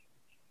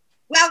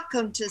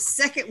Welcome to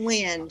Second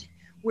Wind,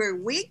 where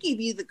we give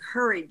you the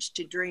courage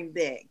to dream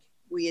big.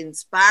 We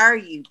inspire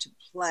you to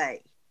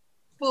play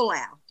full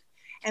out,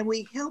 and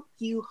we help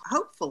you,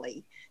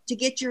 hopefully, to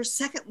get your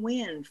second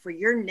wind for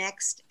your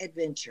next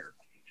adventure.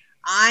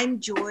 I'm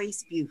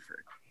Joyce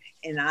Buford,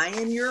 and I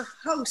am your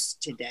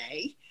host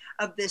today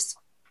of this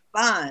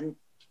fun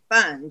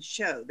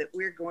show that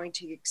we're going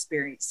to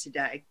experience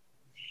today.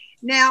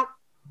 Now,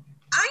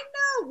 I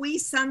know we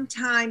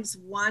sometimes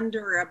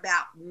wonder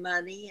about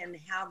money and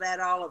how that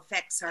all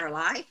affects our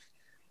life.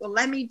 Well,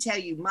 let me tell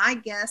you, my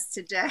guest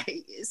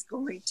today is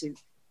going to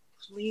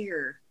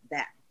clear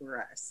that for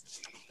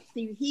us.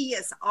 See, he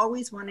has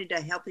always wanted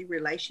a healthy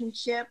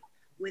relationship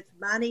with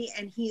money,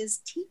 and he is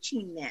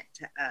teaching that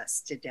to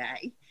us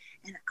today.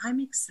 And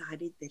I'm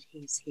excited that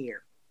he's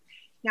here.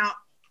 Now,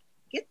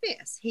 get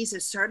this, he's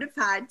a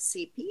certified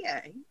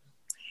CPA,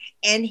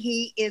 and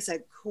he is a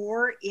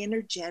core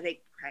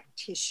energetic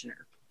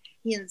practitioner.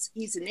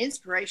 He's an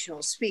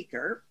inspirational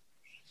speaker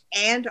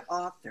and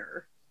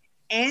author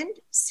and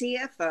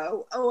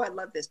CFO. Oh, I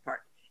love this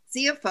part.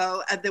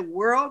 CFO of the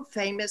world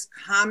famous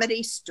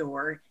Comedy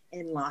Store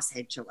in Los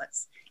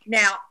Angeles.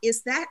 Now,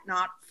 is that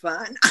not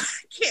fun? I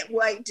can't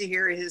wait to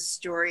hear his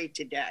story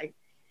today.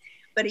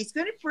 But he's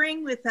going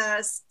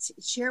to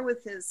share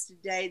with us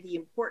today the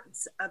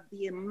importance of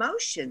the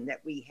emotion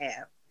that we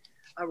have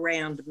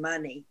around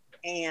money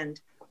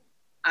and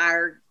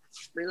our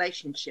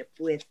relationship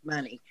with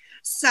money.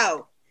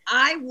 So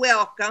I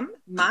welcome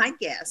my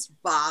guest,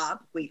 Bob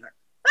Wheeler.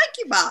 Thank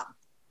you, Bob.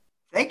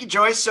 Thank you,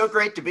 Joyce. So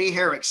great to be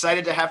here. I'm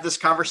excited to have this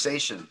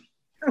conversation.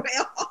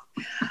 Well,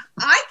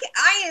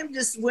 I am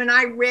just, when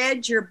I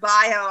read your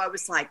bio, I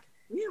was like,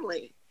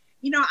 really?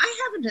 You know,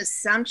 I have an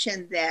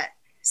assumption that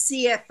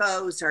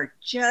CFOs are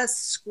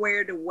just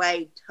squared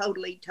away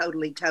totally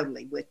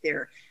with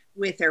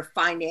their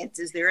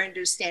finances, their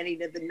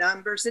understanding of the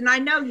numbers. And I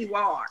know you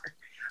are.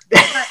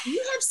 But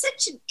you have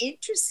such an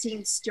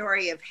interesting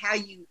story of how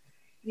you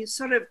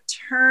sort of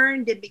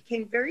turned and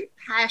became very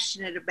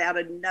passionate about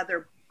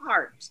another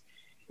part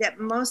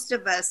that most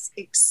of us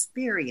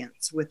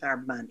experience with our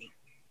money.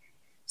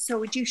 So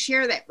would you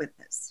share that with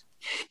us?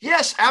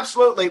 Yes,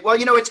 absolutely. Well,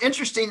 you know, it's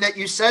interesting that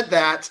you said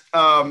that,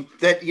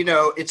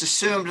 it's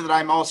assumed that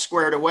I'm all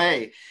squared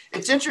away.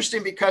 It's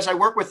interesting because I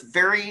work with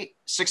very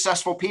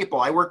successful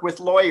people. I work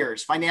with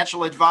lawyers,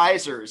 financial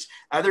advisors,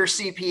 other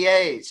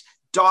CPAs,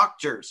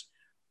 doctors.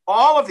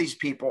 All of these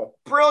people,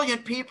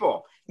 brilliant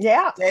people,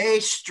 they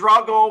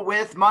struggle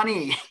with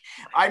money.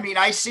 I mean,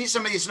 I see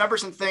some of these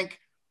numbers and think,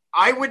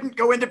 I wouldn't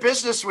go into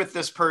business with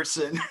this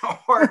person,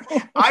 or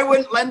I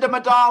wouldn't lend them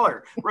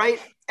 $1, right?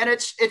 And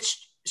it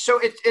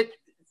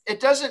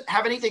doesn't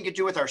have anything to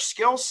do with our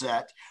skill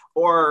set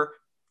or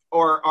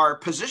our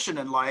position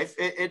in life.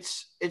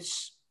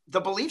 It's the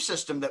belief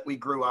system that we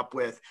grew up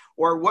with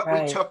or what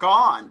we took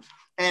on.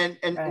 And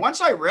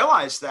once I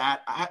realized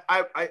that,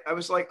 I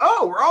was like,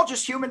 oh, we're all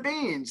just human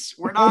beings.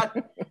 We're not,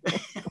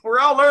 we're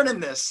all learning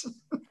this.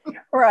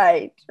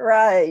 Right.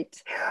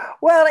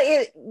 Well,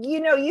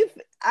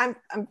 I'm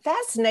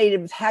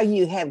fascinated with how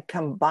you have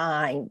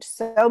combined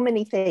so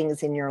many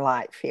things in your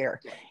life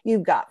here.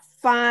 You've got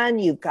fun,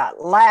 you've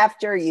got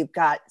laughter, you've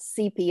got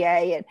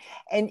CPA,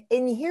 and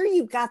here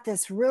you've got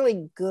this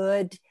really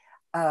good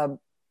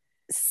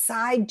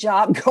side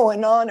job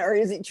going on, or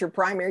is it your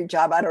primary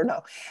job? I don't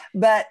know.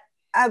 But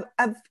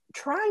I've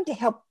trying to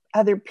help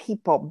other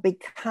people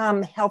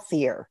become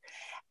healthier.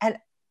 And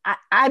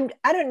I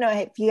don't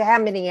know how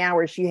many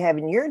hours you have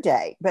in your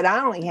day, but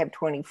I only have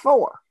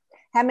 24.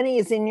 How many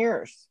is in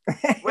yours?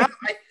 Well,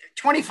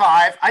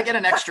 25. I get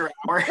an extra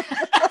hour.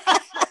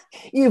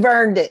 You've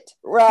earned it.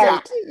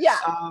 Right.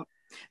 Yeah.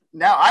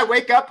 Now I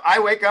wake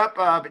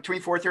up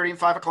between 4:30 and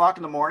 5 o'clock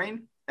in the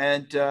morning.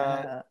 And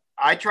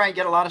I try and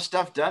get a lot of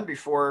stuff done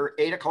before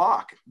 8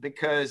 o'clock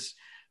because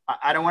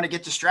I don't want to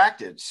get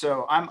distracted.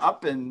 So I'm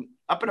up and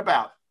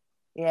about.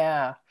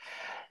 Yeah.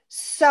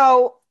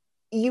 So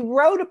you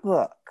wrote a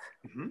book.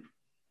 Mm-hmm.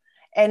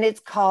 And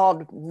it's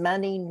called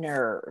Money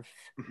Nerve.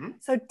 Mm-hmm.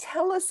 So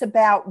tell us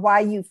about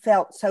why you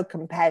felt so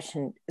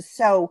compassionate,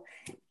 so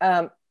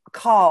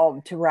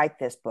called to write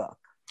this book.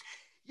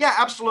 Yeah,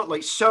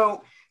 absolutely.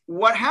 So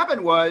what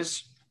happened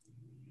was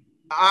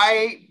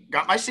I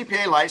got my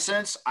CPA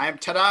license. I'm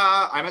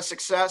a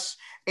success.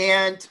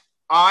 And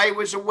I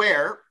was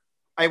aware,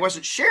 I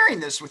wasn't sharing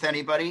this with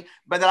anybody,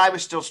 but that I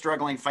was still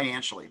struggling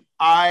financially.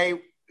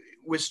 I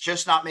was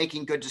just not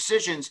making good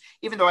decisions,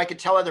 even though I could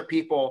tell other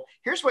people,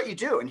 here's what you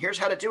do, and here's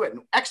how to do it,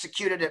 and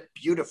executed it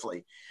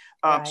beautifully.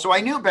 Right. So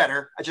I knew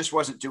better. I just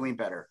wasn't doing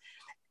better.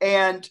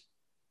 And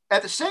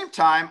at the same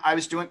time, I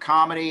was doing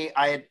comedy.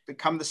 I had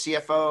become the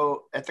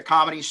CFO at the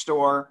Comedy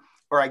Store,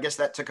 or I guess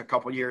that took a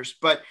couple of years,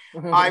 but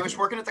I was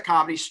working at the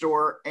Comedy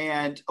Store,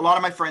 and a lot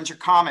of my friends are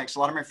comics. A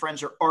lot of my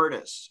friends are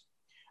artists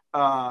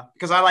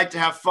because I like to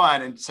have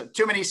fun. And so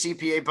too many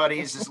CPA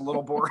buddies is a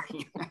little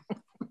boring.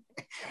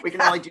 We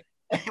can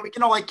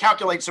only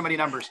calculate so many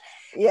numbers.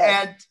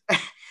 Yeah. And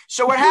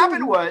so what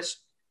happened was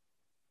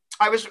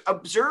I was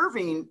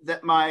observing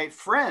that my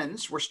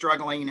friends were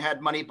struggling and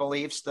had money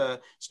beliefs, the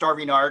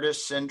starving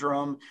artist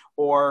syndrome,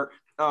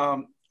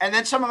 and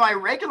then some of my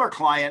regular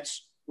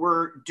clients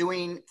were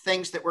doing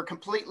things that were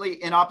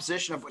completely in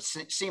opposition of what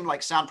seemed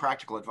like sound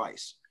practical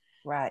advice.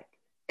 Right.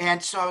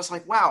 And so I was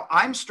like, wow,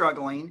 I'm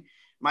struggling.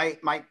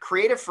 My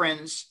creative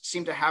friends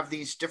seem to have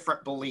these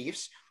different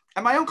beliefs,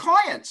 and my own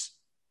clients,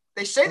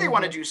 they say they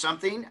want to do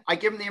something. I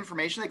give them the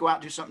information, they go out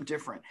and do something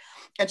different.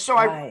 And so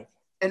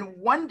and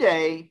one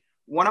day,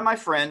 one of my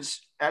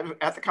friends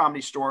at the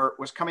Comedy Store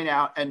was coming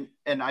out, and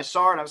I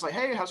saw her and I was like,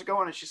 hey, how's it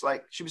going? And she's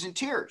like, she was in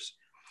tears.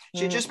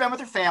 She had just been with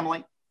her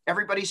family.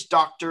 Everybody's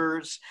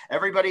doctors,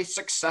 everybody's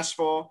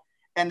successful.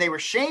 And they were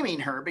shaming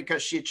her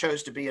because she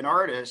chose to be an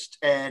artist,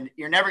 and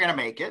you're never going to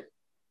make it.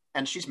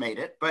 And she's made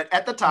it. But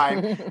at the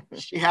time,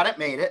 she hadn't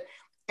made it.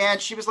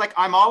 And she was like,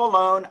 I'm all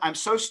alone. I'm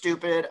so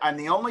stupid. I'm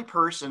the only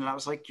person. And I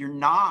was like, you're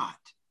not.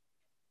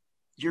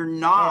 You're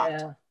not.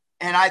 Yeah.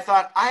 And I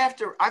thought,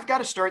 I've got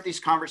to start these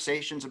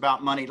conversations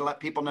about money to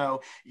let people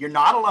know you're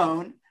not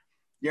alone.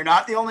 You're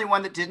not the only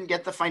one that didn't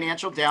get the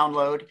financial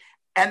download,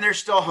 and there's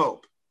still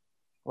hope.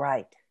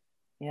 Right.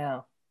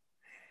 Yeah.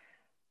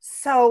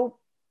 So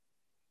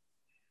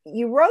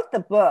you wrote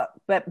the book,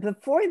 but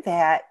before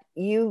that,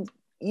 you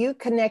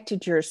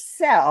connected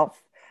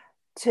yourself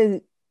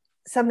to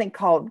something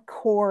called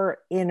Core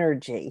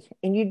Energy,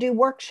 and you do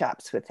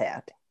workshops with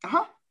that.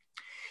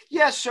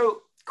 Yeah.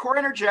 So Core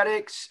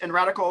Energetics and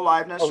Radical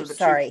Aliveness are the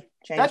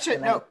two. That's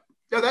it. No,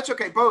 that's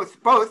okay. Both.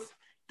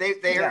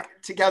 They are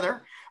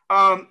together.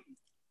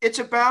 It's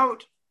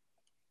about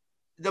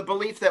the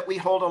belief that we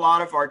hold a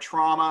lot of our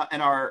trauma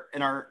and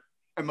our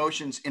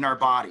emotions in our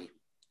body.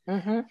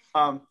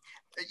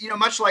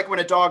 Much like when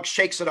a dog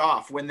shakes it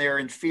off when they're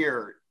in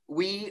fear,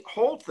 we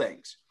hold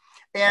things.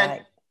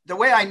 And the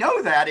way I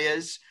know that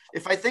is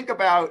if I think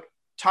about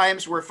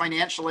times where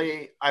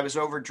financially I was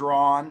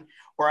overdrawn,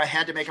 or I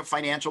had to make a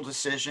financial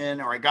decision,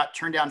 or I got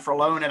turned down for a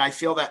loan and I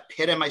feel that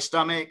pit in my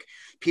stomach.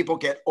 People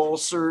get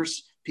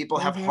ulcers, people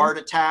have heart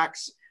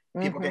attacks,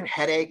 people get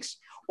headaches,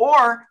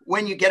 or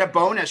when you get a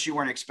bonus you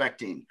weren't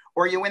expecting,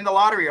 or you win the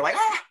lottery, you're like,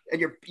 and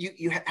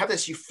you have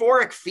this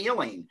euphoric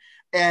feeling,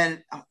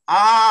 and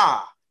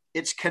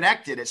it's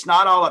connected. It's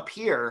not all up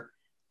here.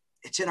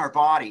 It's in our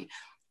body.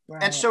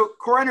 Right. And so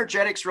Core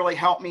Energetics really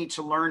helped me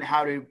to learn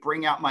how to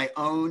bring out my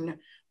own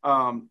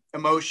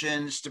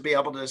emotions, to be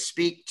able to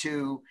speak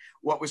to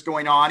what was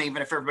going on, even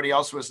if everybody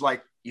else was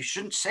like, you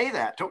shouldn't say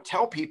that. Don't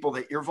tell people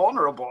that you're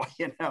vulnerable,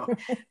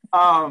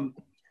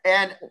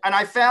 And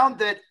I found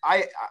that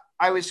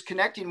I was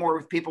connecting more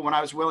with people when I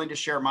was willing to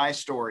share my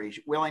story,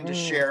 willing to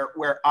share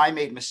where I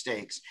made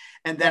mistakes.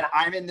 And then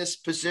I'm in this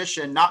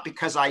position, not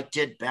because I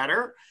did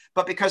better,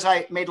 but because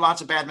I made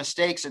lots of bad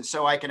mistakes. And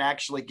so I can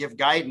actually give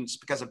guidance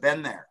because I've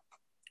been there.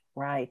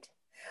 Right.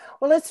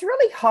 Well, it's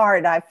really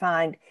hard, I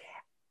find,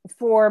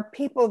 for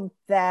people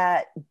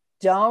that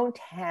don't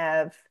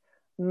have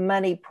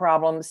money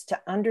problems to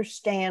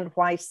understand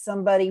why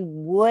somebody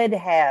would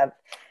have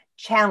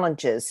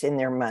challenges in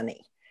their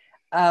money.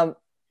 I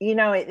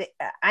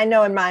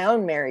know in my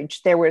own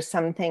marriage, there were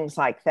some things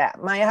like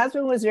that. My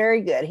husband was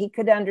very good. He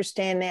could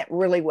understand that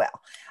really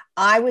well.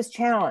 I was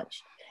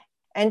challenged.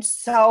 And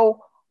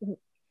so,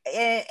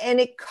 and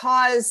it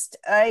caused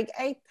a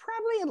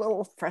probably a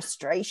little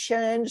frustration,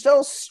 a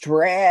little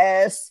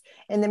stress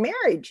in the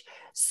marriage.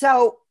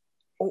 So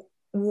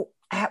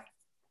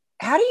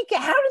how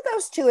do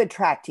those two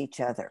attract each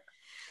other?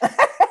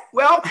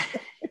 Well,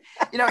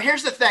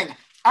 here's the thing.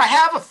 I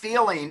have a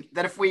feeling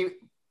that if we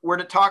were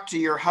to talk to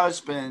your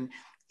husband,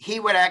 he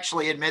would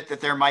actually admit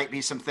that there might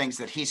be some things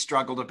that he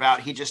struggled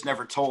about. He just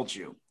never told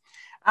you.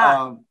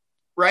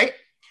 Right?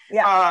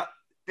 Yeah.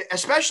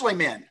 Especially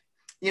men.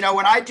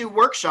 When I do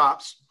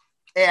workshops,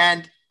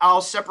 and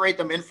I'll separate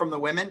them in from the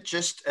women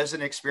just as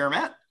an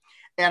experiment,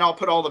 and I'll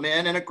put all the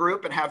men in a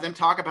group and have them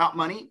talk about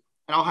money,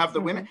 and I'll have the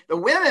women. The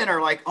women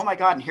are like, oh my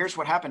God, and here's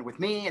what happened with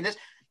me. And this,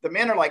 the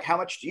men are like, how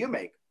much do you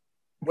make?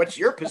 What's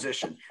your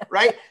position?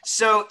 Right?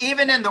 So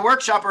even in the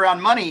workshop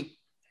around money,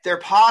 they're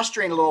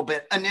posturing a little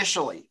bit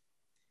initially.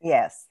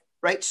 Yes.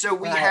 Right. So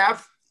we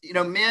have,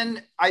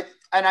 men,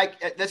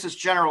 this is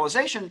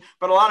generalization,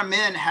 but a lot of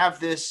men have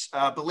this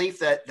belief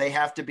that they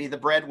have to be the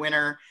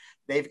breadwinner.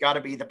 They've got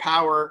to be the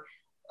power.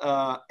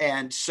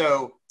 And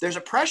so there's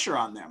a pressure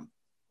on them.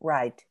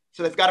 Right.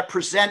 So they've got to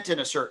present in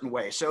a certain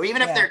way. So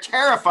even if they're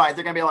terrified,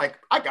 they're going to be like,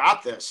 I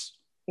got this.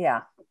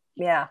 Yeah.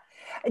 Yeah.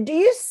 Do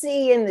you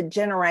see in the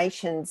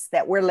generations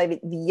that we're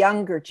living, the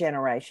younger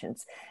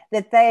generations,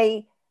 that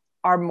they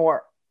are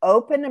more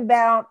open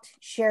about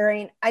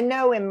sharing? I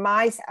know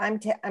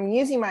I'm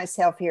using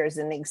myself here as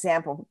an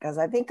example because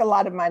I think a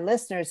lot of my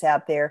listeners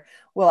out there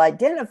will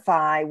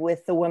identify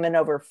with the woman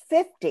over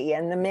 50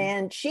 and the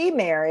man she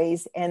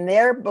marries and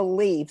their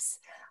beliefs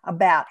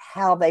about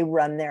how they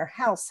run their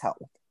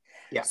household.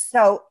 Yeah.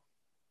 So,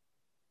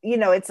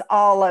 it's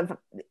all of,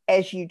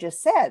 as you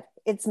just said,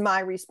 it's my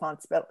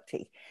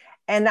responsibility.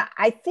 And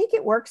I think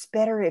it works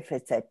better if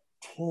it's a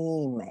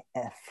team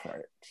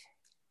effort.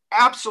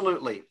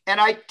 Absolutely.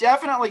 And I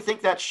definitely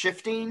think that's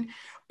shifting.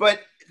 But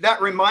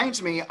that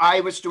reminds me, I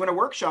was doing a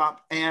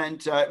workshop,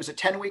 and it was a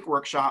 10-week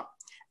workshop,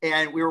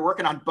 and we were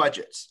working on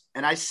budgets.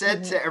 And I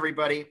said to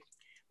everybody,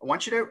 I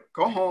want you to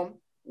go home,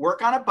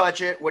 work on a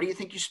budget. What do you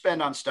think you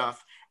spend on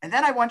stuff? And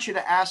then I want you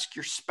to ask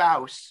your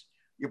spouse,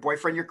 your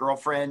boyfriend, your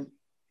girlfriend,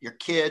 your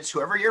kids,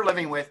 whoever you're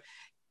living with,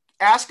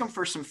 ask them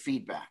for some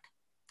feedback.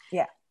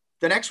 Yeah.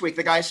 The next week,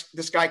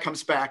 this guy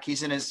comes back.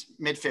 He's in his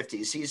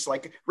mid-50s. He's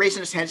like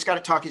raising his hand. He's got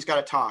to talk. He's got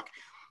to talk.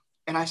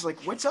 And I was like,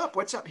 what's up?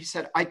 What's up? He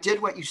said, I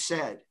did what you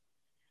said.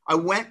 I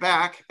went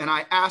back and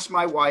I asked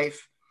my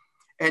wife,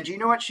 and do you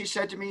know what she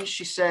said to me?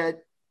 She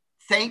said,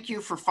 thank you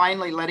for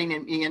finally letting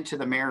me into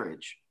the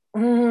marriage.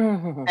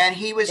 And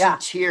he was in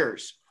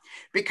tears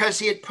because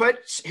he had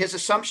put his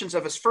assumptions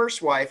of his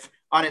first wife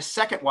on his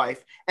second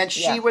wife. And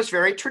she was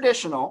very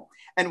traditional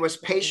and was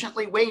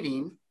patiently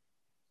waiting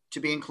to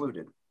be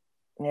included.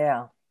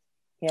 Yeah.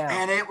 Yeah.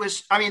 And it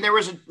was, I mean, there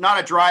was not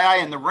a dry eye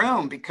in the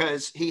room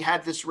because he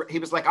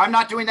was like, I'm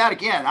not doing that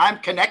again. I'm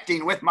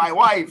connecting with my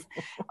wife.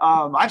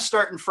 I'm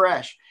starting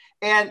fresh.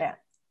 And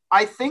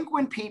I think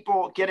when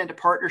people get into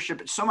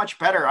partnership, it's so much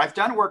better. I've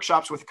done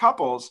workshops with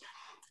couples,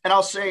 and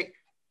I'll say,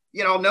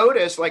 I'll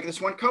notice like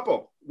this one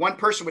couple, one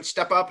person would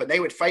step up and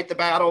they would fight the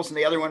battles and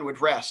the other one would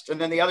rest. And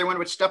then the other one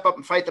would step up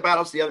and fight the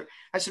battles.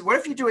 I said, what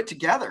if you do it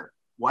together?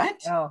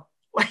 What? Oh,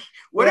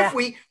 what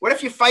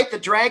if you fight the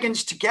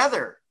dragons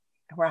together?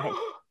 Right.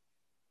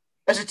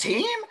 As a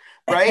team,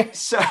 right?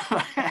 So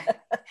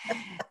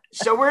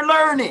we're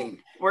learning.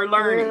 We're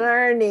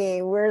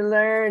learning.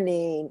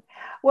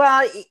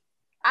 Well,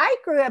 I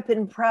grew up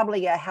in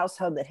probably a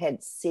household that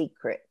had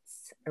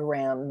secrets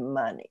around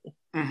money.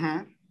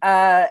 And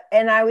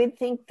I would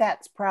think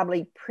that's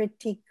probably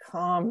pretty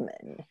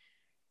common.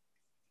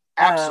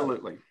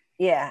 Absolutely.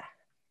 Yeah.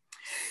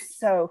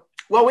 So.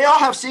 Well, we all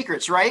have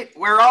secrets, right?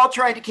 We're all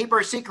trying to keep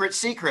our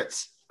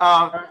secrets.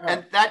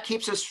 And that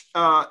keeps us,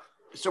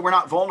 so we're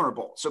not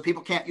vulnerable. So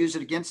people can't use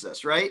it against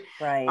us, right?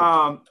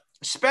 Right.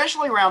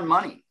 Especially around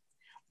money.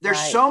 There's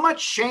so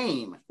much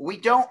shame. We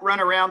don't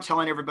run around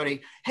telling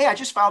everybody, hey, I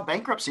just filed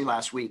bankruptcy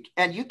last week,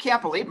 and you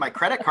can't believe my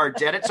credit card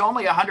debt. It's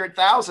only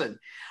 $100,000.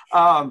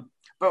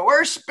 But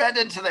we're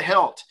spending to the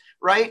hilt,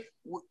 right?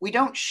 We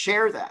don't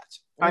share that.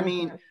 I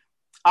mean,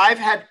 I've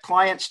had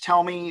clients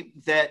tell me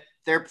that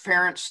their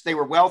parents, they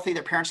were wealthy,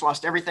 their parents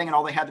lost everything, and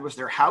all they had was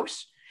their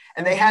house.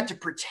 And they had to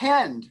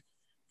pretend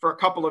for a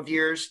couple of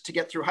years to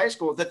get through high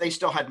school that they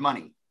still had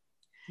money.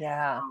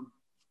 Yeah.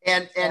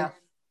 And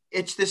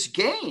it's this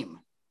game.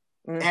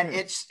 And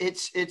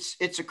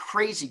it's a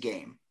crazy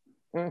game.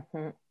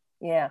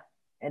 Yeah,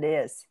 it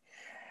is.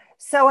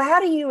 So how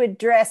do you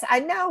address,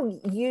 I know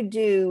you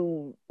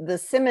do the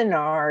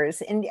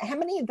seminars, and how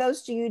many of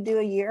those do you do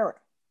a year?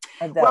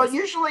 Well,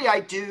 usually I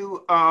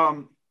do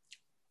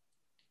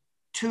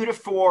 2 to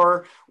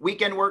 4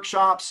 weekend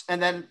workshops. And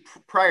then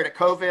prior to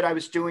COVID, I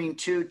was doing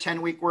 2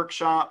 10-week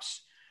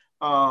workshops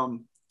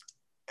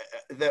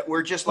that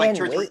were just like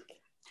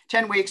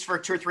 10 weeks for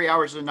 2 or 3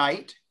 hours a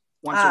night,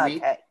 once a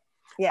week. Okay.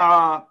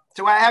 Yeah.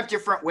 So I have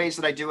different ways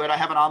that I do it. I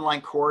have an online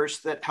course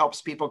that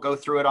helps people go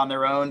through it on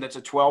their own. That's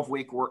a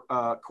 12-week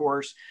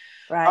course.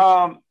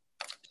 Right.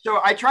 So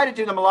I try to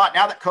do them a lot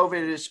now that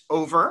COVID is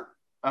over.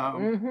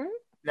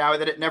 Now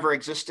that it never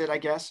existed, I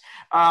guess.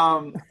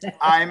 I'm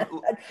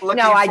looking.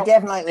 No, I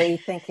definitely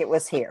think it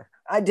was here.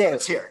 I do.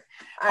 It's here.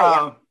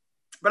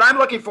 But I'm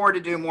looking forward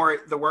to do more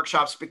of the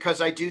workshops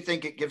because I do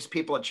think it gives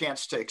people a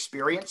chance to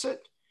experience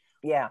it.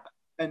 Yeah.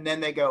 And then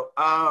they go,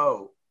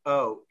 oh,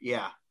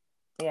 yeah.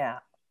 Yeah.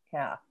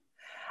 Yeah.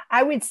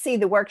 I would see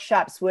the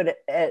workshops would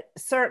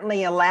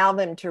certainly allow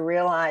them to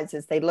realize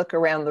as they look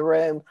around the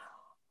room,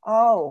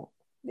 oh,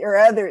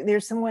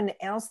 there's someone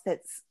else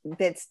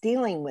that's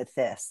dealing with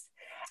this.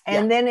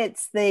 And then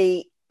it's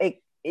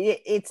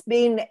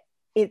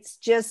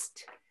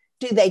just,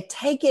 do they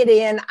take it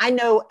in? I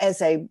know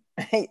as a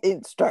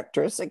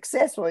instructor, a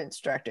successful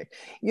instructor,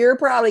 you're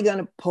probably going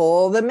to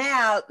pull them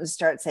out and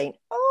start saying,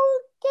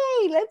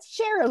 okay, let's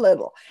share a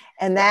little.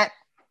 And that,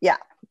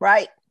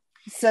 right.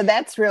 So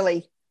that's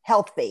really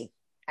healthy,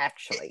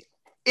 actually.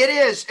 It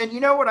is. And you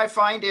know what I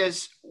find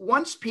is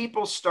once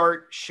people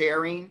start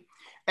sharing,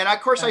 and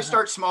of course I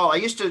start small. I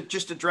used to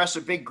just address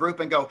a big group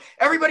and go,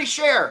 everybody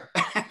share.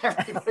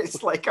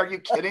 Everybody's like, are you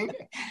kidding?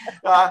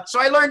 So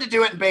I learned to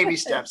do it in baby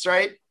steps,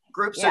 right?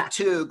 Groups of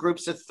 2,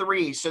 groups of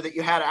 3, so that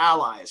you had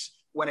allies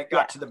when it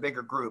got to the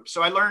bigger group.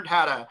 So I learned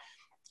how to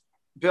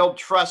build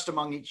trust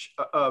among each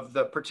of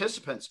the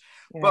participants.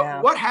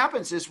 But what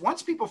happens is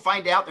once people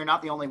find out they're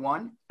not the only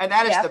one, and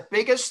that is the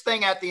biggest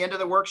thing at the end of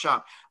the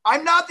workshop,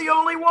 I'm not the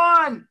only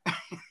one.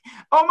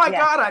 Oh my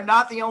God, I'm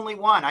not the only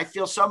one. I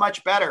feel so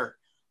much better.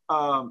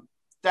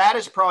 That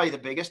is probably the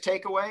biggest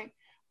takeaway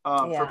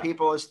for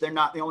people is they're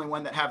not the only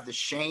one that have the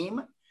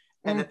shame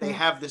and that they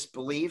have this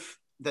belief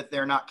that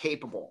they're not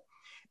capable.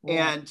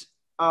 And,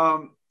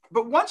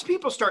 but once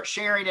people start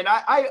sharing, and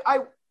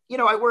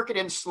I work it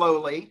in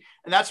slowly,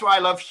 and that's why I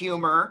love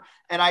humor.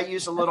 And I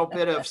use a little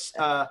bit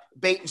of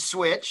bait and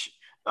switch.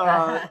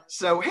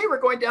 So, hey,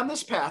 we're going down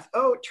this path.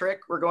 Oh,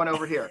 trick, we're going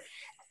over here.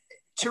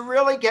 To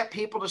really get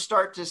people to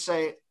start to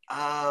say,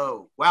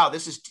 Oh, wow.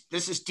 This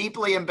is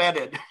deeply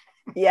embedded.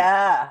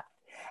 Yeah.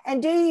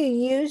 And do you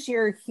use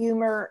your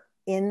humor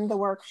in the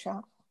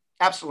workshop?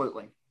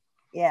 Absolutely.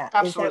 Yeah. Is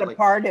that a Absolutely.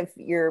 part of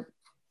your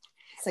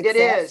success? It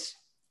is.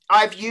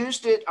 I've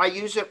used it. I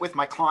use it with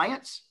my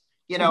clients.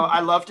 Mhm. I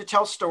love to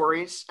tell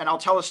stories, and I'll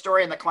tell a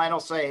story and the client will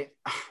say,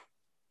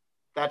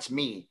 that's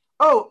me.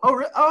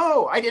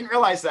 Oh, I didn't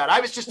realize that. I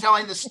was just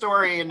telling the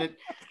story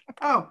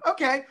oh,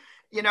 okay.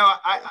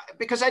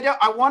 Because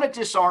I want to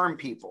disarm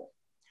people,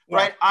 Yeah.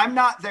 right? I'm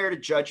not there to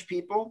judge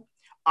people.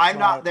 I'm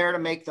not Right. there to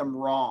make them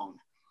wrong.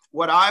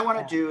 What I want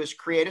Yeah. to do is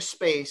create a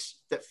space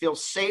that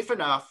feels safe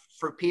enough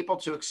for people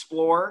to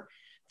explore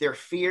their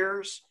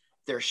fears,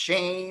 their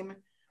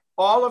shame,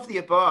 all of the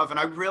above. And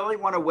I really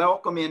want to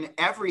welcome in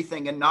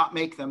everything and not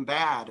make them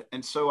bad.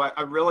 And so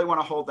I really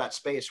want to hold that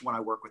space when I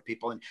work with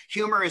people. And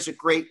humor is a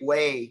great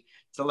way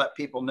to let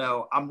people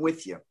know I'm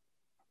with you.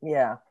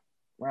 Yeah.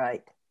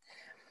 Right.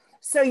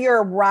 So you're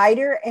a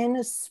writer and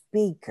a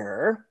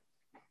speaker.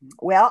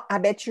 Well, I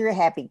bet you're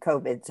happy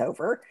COVID's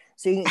over,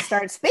 so you can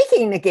start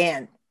speaking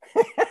again.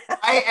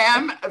 I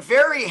am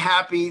very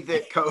happy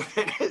that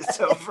COVID is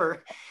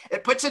over.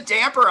 It puts a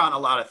damper on a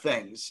lot of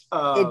things.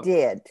 It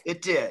did.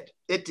 It did.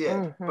 It did.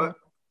 Mm-hmm.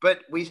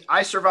 But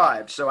I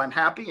survived, so I'm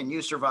happy, and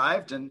you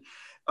survived, and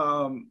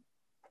and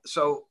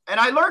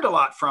I learned a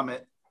lot from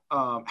it.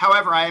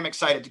 However, I am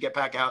excited to get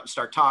back out and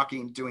start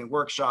talking, doing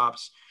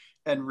workshops,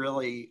 and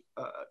really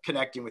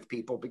connecting with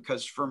people,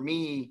 because for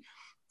me,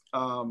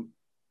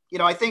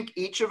 I think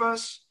each of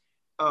us,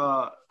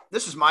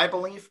 this is my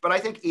belief, but I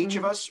think each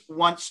of us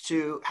wants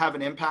to have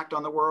an impact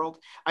on the world.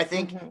 I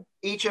think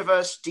each of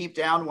us deep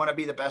down want to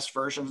be the best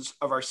versions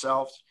of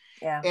ourselves.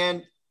 Yeah.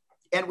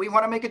 And we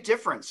want to make a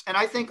difference. And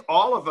I think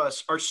all of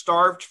us are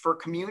starved for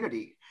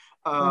community,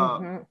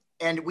 and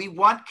we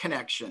want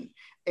connection.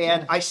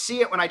 And I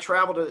see it when I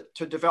travel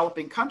to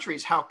developing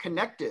countries, how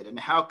connected and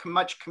how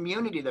much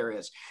community there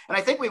is. And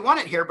I think we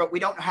want it here, but we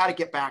don't know how to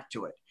get back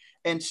to it.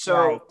 And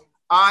so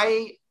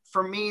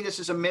for me, this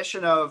is a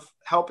mission of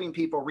helping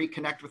people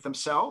reconnect with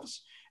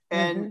themselves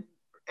and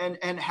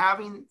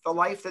having the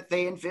life that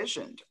they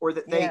envisioned, or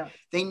that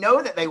they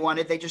know that they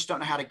wanted, they just don't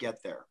know how to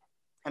get there.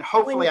 And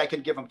hopefully I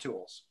can give them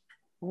tools.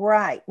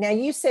 Right. Now,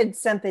 you said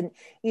something,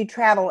 you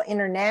travel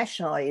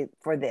internationally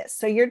for this.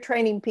 So you're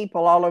training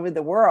people all over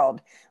the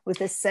world with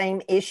the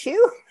same issue?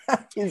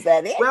 Is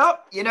that it? Well,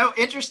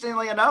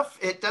 interestingly enough,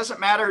 it doesn't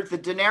matter the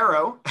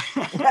dinero.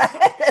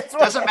 It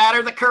doesn't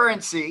matter the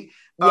currency.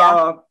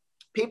 Yeah.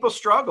 People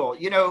struggle.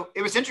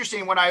 It was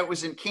interesting when I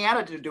was in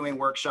Canada doing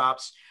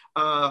workshops.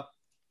 I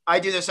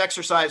do this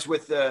exercise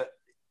with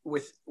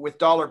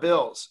dollar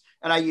bills,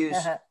 and I use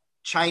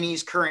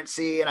Chinese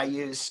currency, and I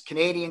use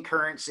Canadian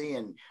currency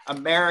and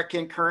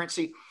American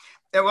currency.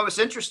 And what was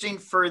interesting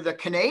for the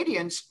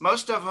Canadians,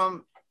 most of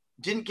them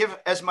didn't give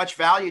as much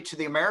value to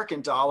the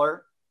American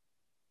dollar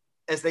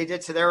as they did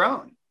to their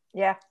own.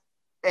 Yeah.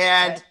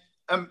 And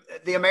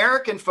the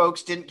American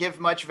folks didn't give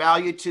much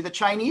value to the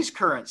Chinese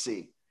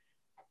currency.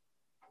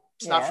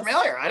 It's not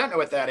familiar. I don't know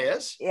what that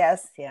is.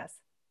 Yes.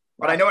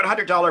 But I know what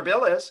 $100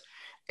 bill is.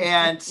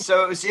 And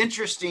so it was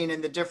interesting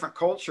in the different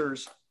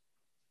cultures,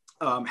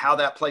 how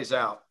that plays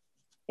out.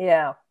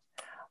 Yeah.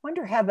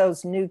 Wonder how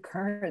those new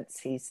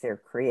currencies they're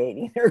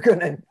creating are going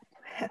to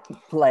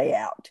play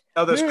out.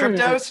 Oh, those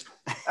cryptos?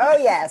 Oh,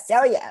 yes.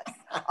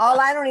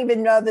 I don't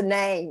even know the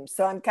name.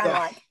 So I'm kind of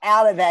like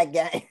out of that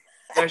game.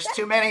 There's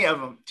too many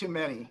of them. Too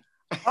many.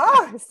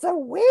 Oh, so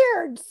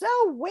weird.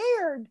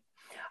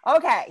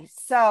 Okay.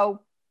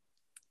 So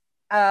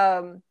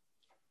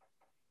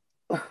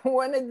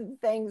one of the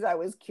things I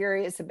was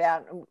curious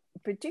about,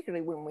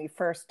 particularly when we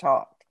first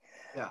talked,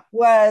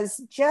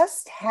 was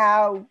just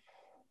how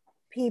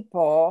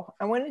people,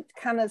 I wanted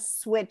to kind of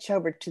switch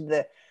over to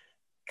the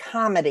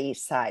comedy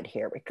side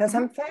here, because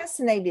I'm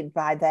fascinated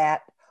by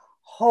that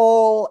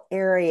whole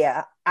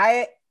area.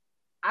 I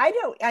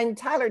don't, in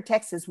Tyler,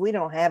 Texas, we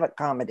don't have a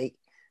comedy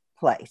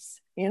place.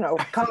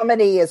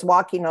 Comedy is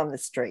walking on the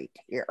street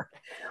here.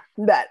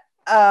 But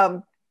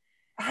how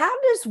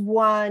does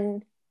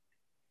one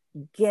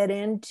get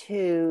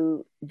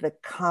into the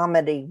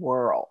comedy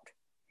world?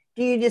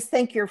 Do you just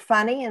think you're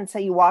funny and so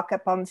you walk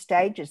up on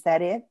stage? Is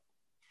that it?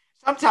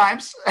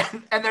 Sometimes.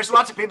 And there's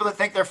lots of people that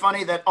think they're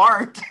funny that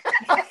aren't.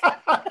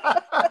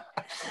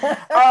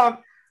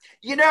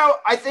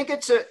 I think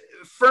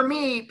for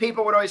me,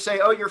 people would always say,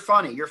 oh, you're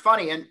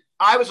funny. And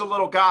I was a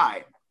little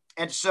guy.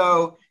 And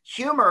so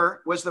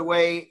humor was the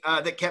way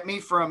that kept me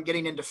from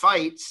getting into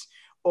fights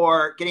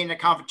or getting into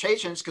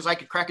confrontations, because I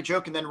could crack a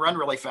joke and then run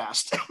really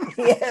fast.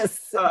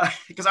 Yes.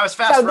 Because I was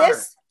fast runner.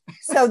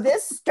 So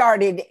this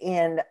started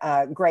in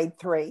grade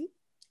 3.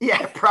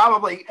 Yeah,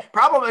 probably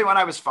when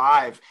I was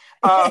 5.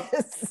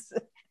 Yes.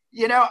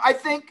 I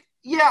think,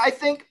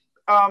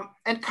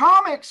 and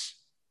comics,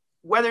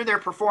 whether they're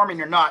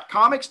performing or not,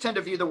 comics tend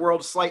to view the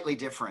world slightly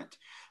different.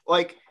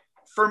 Like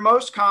for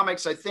most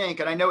comics, I think,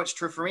 and I know it's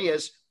true for me,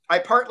 is I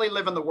partly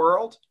live in the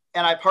world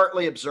and I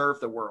partly observe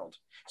the world.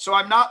 So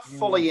I'm not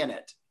fully in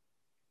it.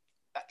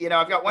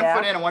 I've got one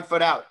foot in and one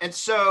foot out. And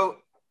so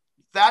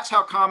that's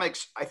how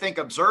comics, I think,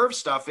 observe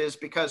stuff, is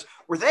because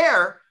we're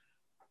there,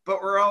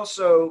 but we're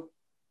also,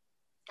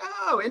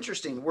 oh,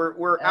 interesting.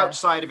 We're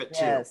outside of it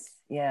too. Yes.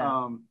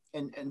 Yeah.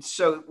 And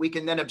so we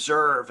can then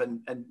observe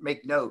and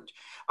make note.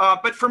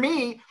 But for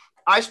me,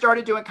 I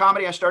started doing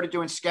comedy. I started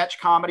doing sketch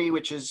comedy,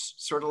 which is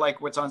sort of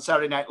like what's on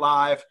Saturday Night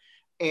Live.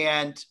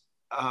 And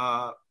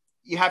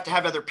you have to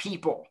have other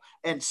people.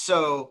 And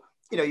so,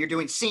 you're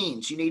doing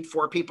scenes. You need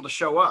 4 people to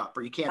show up,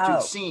 or you can't do the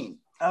scene.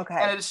 Okay.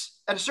 And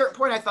at a certain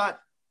point, I thought,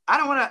 I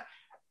don't want to.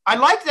 I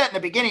liked that in the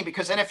beginning,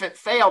 because then if it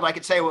failed, I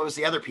could say, well, it was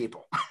the other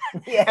people.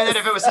 Yes. And then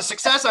if it was a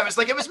success, I was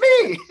like, it was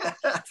me.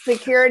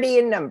 Security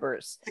in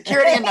numbers.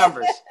 Security in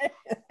numbers.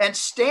 And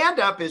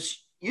stand-up is,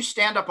 you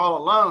stand up all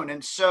alone.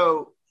 And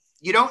so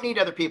you don't need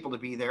other people to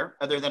be there,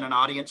 other than an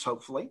audience,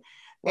 hopefully.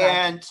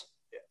 Right.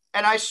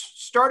 And I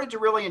started to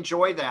really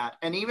enjoy that.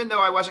 And even though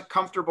I wasn't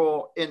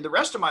comfortable in the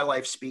rest of my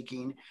life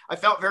speaking, I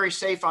felt very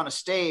safe on a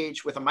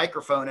stage with a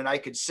microphone, and I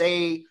could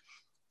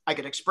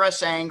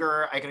express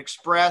anger, I could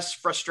express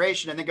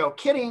frustration, and then go,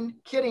 kidding.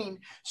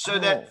 So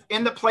that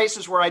in the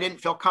places where I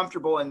didn't feel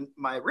comfortable in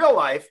my real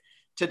life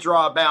to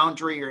draw a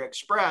boundary or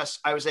express,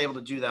 I was able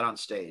to do that on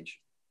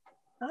stage.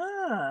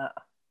 We're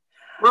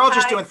all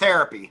just doing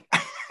therapy.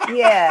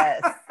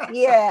 Yes.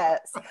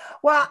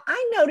 Well,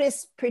 I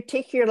noticed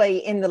particularly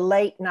in the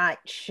late night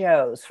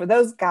shows, for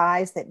those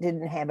guys that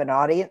didn't have an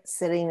audience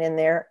sitting in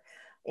their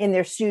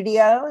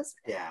studios.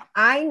 Yeah.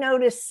 I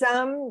noticed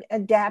some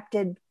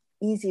adapted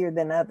easier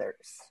than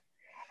others.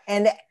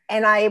 And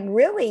I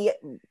really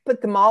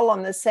put them all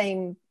on the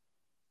same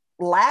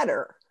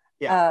ladder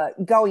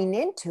going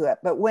into it.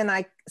 But when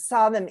I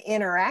saw them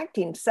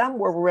interacting, some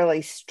were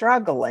really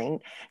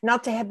struggling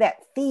not to have that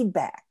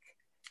feedback.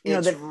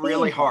 It's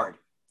really hard.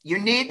 You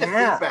need the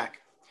feedback.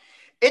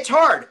 It's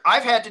hard.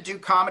 I've had to do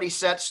comedy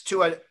sets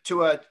to a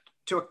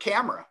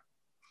camera.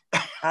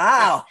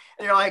 Oh.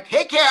 And you're like,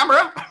 hey,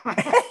 camera.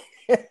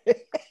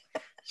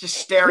 Just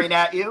staring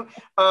at you.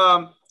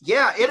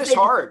 It is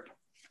hard.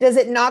 Does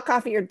it knock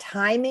off your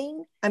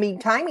timing? I mean,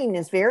 timing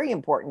is very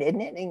important,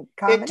 isn't it, in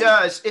comedy?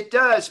 It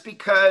does,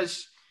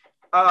 because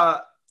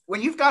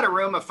when you've got a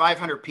room of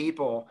 500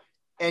 people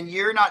and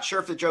you're not sure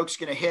if the joke's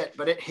going to hit,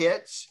 but it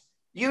hits,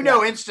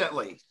 know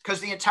instantly,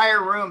 because the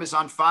entire room is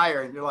on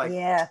fire, and you're like,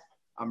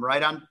 I'm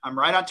right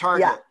on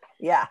target.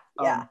 Yeah.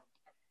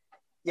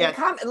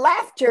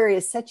 Laughter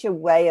is such a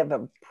way of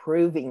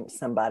improving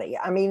somebody.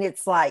 I mean,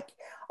 it's like,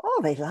 oh,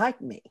 they like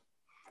me.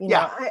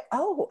 I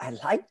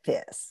like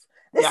this.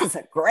 This is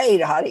a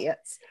great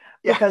audience,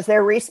 because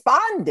they're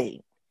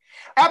responding.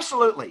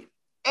 Absolutely.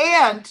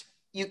 And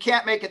you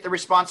can't make it the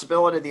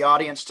responsibility of the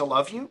audience to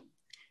love you,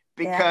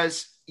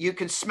 because you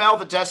can smell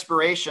the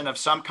desperation of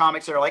some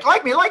comics that are like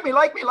me.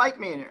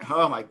 And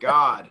oh my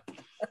God,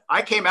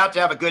 I came out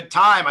to have a good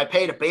time. I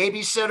paid a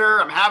babysitter.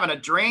 I'm having a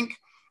drink.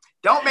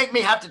 Don't make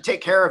me have to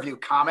take care of you,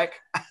 comic.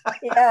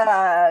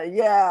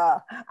 Yeah.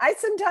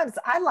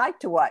 I like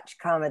to watch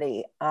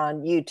comedy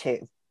on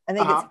YouTube. I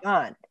think it's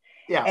fun.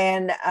 Yeah.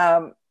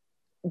 And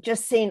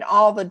just seeing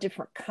all the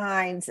different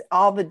kinds,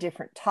 all the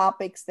different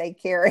topics they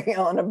carry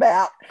on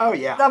about. Oh,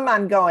 yeah. Some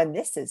I'm going,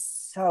 this is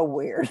so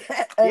weird.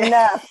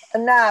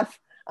 Enough.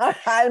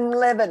 I'm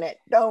living it.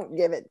 Don't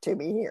give it to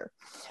me here.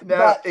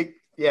 No,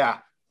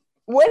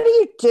 What do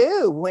you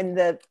do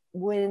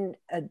when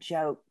a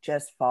joke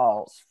just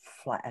falls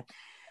flat?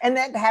 And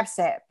that has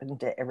to happen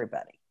to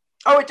everybody.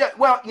 Oh, it does.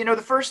 Well, the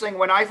first thing,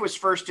 when I was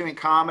first doing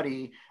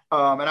comedy,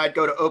 and I'd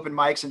go to open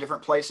mics in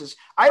different places,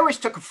 I always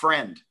took a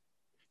friend.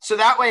 So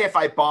that way, if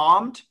I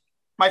bombed,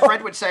 my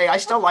friend would say, I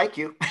still like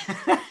you.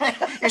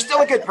 You're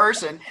still a good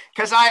person.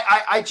 Because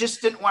I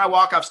just didn't want to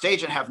walk off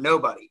stage and have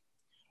nobody.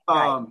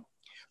 Right.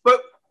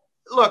 But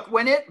look,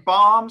 when it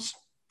bombs,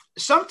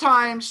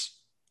 sometimes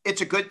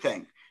it's a good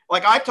thing.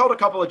 Like, I told a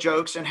couple of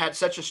jokes and had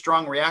such a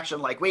strong reaction,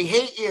 like, we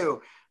hate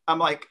you. I'm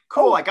like,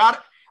 cool, I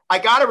got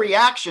a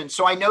reaction.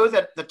 So I know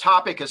that the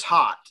topic is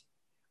hot.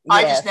 Yes.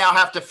 I just now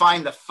have to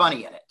find the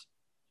funny in it.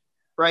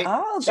 Right.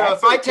 Oh, so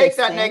if I take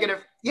that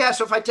negative,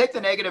 so if I take the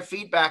negative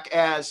feedback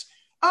as,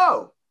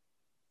 oh,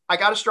 I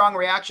got a strong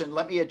reaction,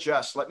 let me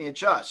adjust.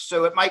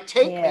 So it might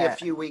take me a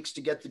few weeks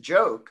to get the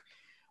joke.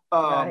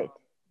 Right.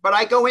 But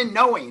I go in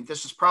knowing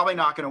this is probably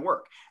not going to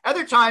work.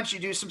 Other times you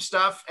do some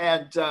stuff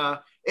and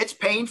it's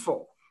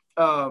painful.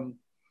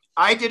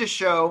 I did a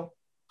show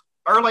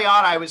early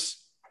on.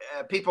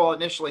 People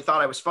initially thought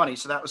I was funny,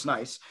 so that was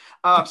nice.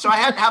 So I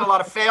hadn't had a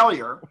lot of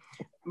failure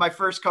my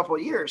first couple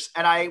of years,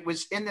 and I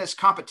was in this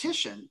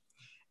competition,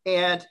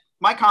 and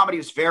my comedy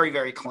was very,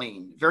 very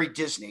clean, very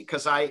Disney,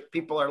 because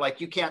people are like,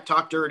 you can't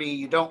talk dirty,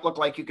 you don't look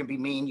like you can be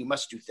mean, you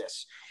must do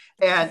this.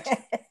 And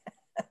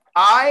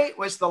I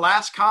was the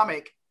last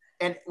comic,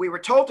 and we were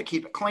told to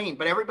keep it clean,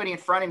 but everybody in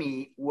front of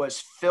me was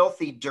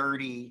filthy,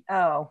 dirty.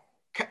 Oh.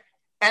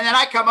 And then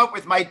I come up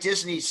with my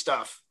Disney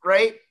stuff,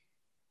 right?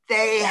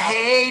 They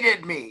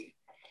hated me.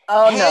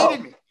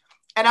 Hated me.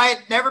 And I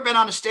had never been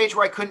on a stage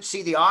where I couldn't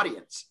see the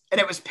audience. And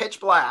it was pitch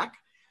black.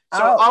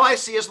 So all I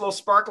see is little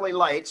sparkly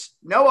lights,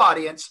 no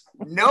audience,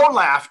 no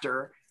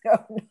laughter.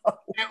 Oh, no.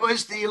 It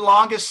was the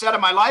longest set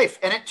of my life.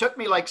 And it took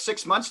me like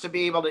 6 months to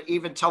be able to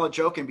even tell a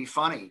joke and be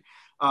funny.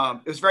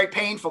 It was very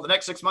painful. The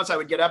next 6 months I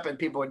would get up and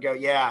people would go,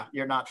 yeah,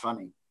 you're not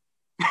funny.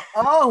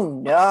 Oh,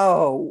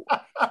 no.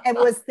 And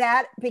was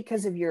that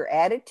because of your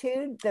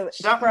attitude?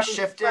 Something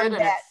shifted.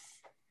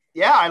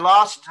 Yeah, I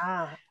lost.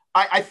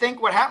 I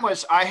think what happened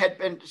was I had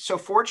been so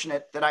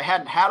fortunate that I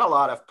hadn't had a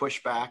lot of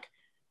pushback,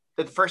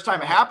 that the first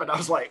time it happened, I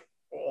was like,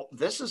 well,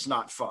 this is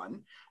not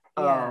fun.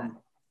 Yeah.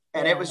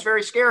 And it was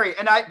very scary.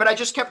 But I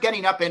just kept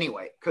getting up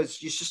anyway,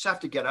 because you just have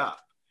to get up.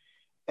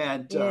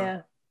 And,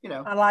 you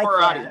know, I like for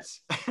our that.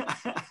 audience.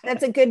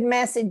 That's a good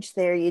message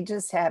there. You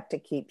just have to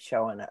keep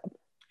showing up.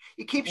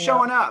 You keep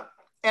showing up,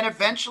 and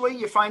eventually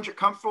you find your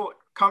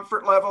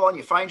comfort level and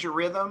you find your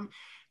rhythm.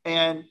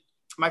 And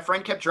my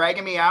friend kept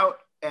dragging me out,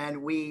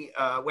 and we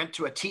went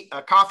to a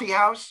coffee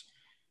house,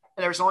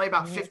 and there was only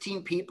about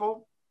 15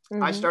 people.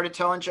 I started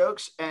telling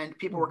jokes, and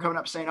people were coming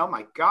up saying, oh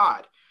my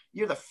God,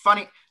 you're the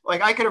funny,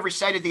 like I could have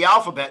recited the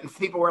alphabet and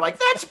people were like,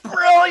 that's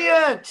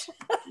brilliant.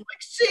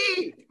 Like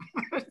C,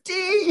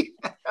 D.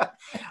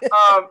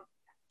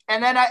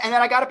 And then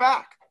I got it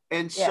back.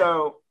 And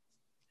so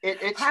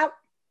it's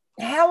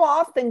how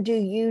often do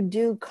you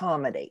do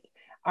comedy?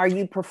 Are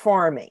you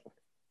performing?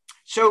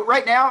 So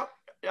right now,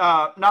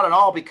 not at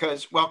all,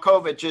 because, well,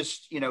 COVID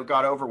just,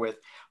 got over with.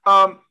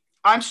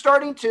 I'm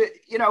starting to,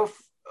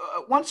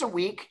 once a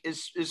week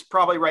is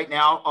probably right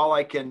now all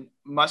I can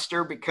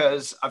muster,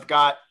 because I've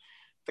got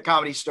the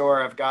Comedy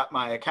Store, I've got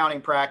my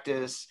accounting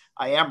practice,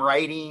 I am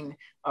writing,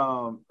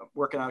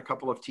 working on a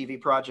couple of TV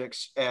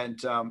projects, and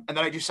then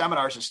I do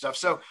seminars and stuff.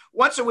 So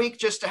once a week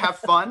just to have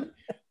fun.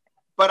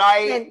 But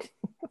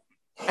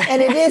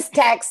and it is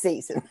tax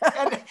season.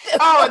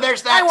 And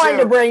there's that. I wanted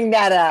to bring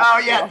that up. Oh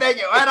yeah, thank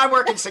you. And I'm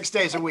working 6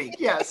 days a week.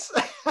 Yes.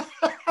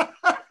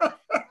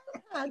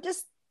 I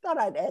just thought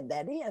I'd add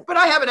that in. But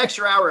I have an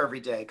extra hour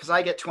every day because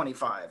I get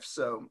 25.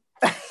 So.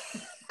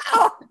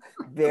 Oh,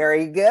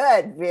 very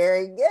good.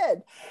 Very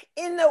good.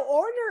 In the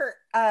order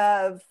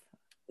of,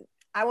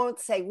 I won't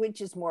say which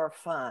is more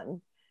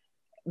fun,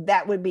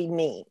 that would be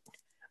me.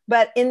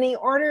 But in the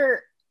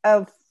order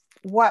of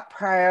what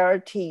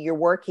priority you're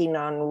working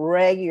on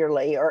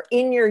regularly or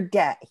in your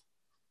day,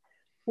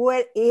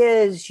 what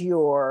is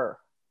your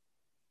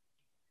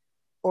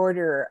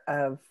order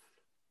of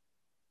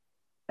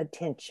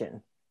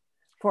attention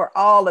for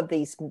all of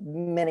these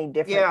many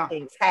different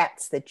things,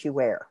 hats that you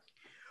wear?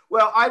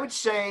 Well, I would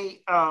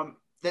say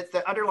that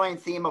the underlying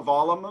theme of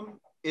all of them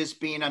is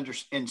being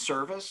in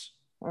service.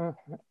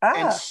 Mm-hmm.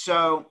 And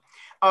so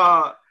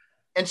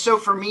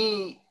for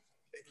me,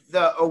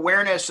 the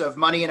awareness of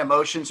money and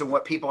emotions and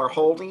what people are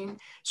holding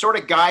sort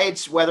of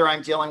guides whether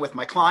I'm dealing with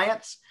my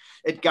clients.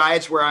 It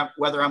guides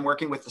whether I'm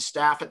working with the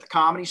staff at the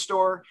Comedy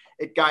Store.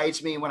 It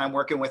guides me when I'm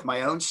working with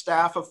my own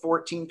staff of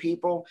 14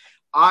 people.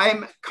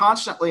 I'm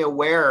constantly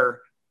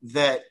aware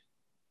that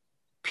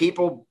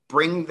people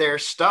bring their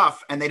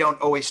stuff and they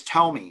don't always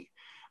tell me.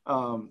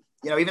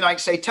 Even I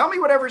say, tell me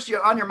whatever's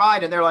on your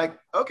mind. And they're like,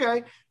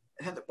 okay,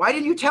 why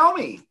didn't you tell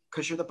me?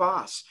 Because you're the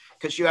boss,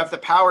 because you have the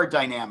power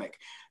dynamic.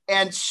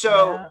 And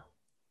so,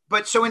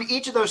 so in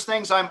each of those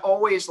things, I'm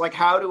always like,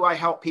 how do I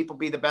help people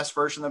be the best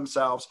version of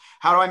themselves?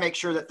 How do I make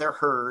sure that they're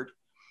heard?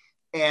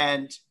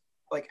 And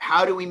like,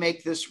 how do we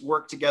make this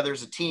work together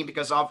as a team?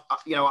 Because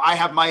I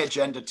have my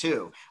agenda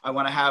too. I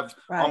want to have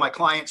all my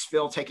clients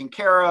feel taken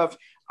care of.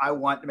 I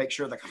want to make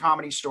sure the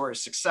Comedy Store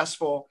is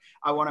successful.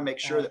 I want to make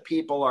sure that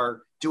people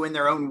are doing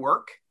their own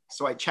work.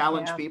 So I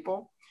challenge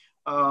people.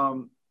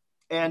 I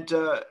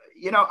enjoy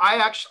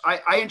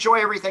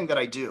everything that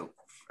I do.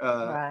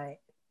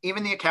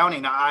 Even the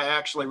accounting, I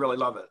actually really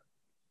love it.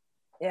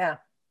 Yeah.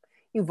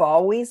 You've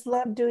always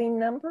loved doing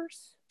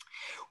numbers?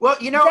 Well,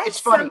 it's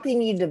funny.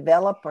 Something you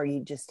develop or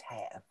you just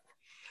have?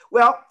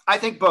 Well, I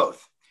think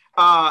both.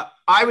 I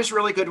was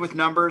really good with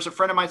numbers. A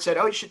friend of mine said,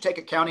 oh, you should take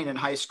accounting in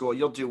high school.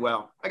 You'll do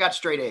well. I got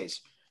straight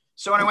A's.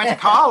 So when I went to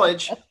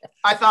college,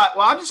 I thought,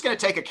 well, I'm just going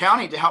to take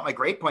accounting to help my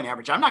grade point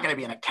average. I'm not going to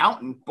be an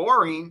accountant.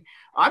 Boring.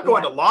 I'm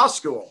going to law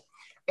school.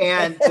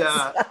 And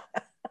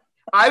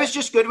I was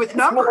just good with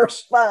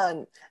numbers. More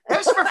fun. It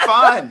was for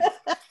fun.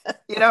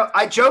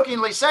 I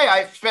jokingly say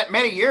I spent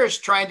many years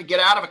trying to get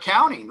out of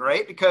accounting,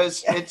 right?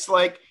 Because it's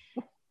like,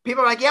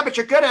 people are like, yeah, but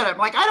you're good at it. I'm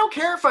like, I don't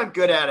care if I'm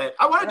good at it.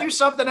 I want to do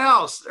something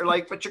else. They're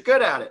like, but you're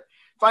good at it.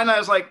 Finally, I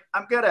was like,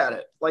 I'm good at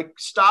it. Like,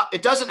 stop.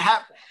 It doesn't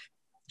have,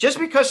 just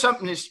because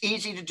something is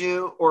easy to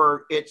do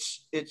or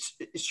it's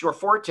your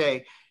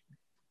forte,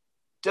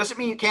 doesn't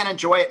mean you can't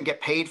enjoy it and get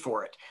paid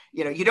for it.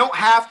 You don't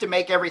have to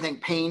make everything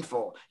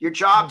painful. Your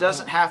job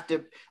doesn't have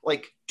to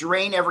like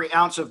drain every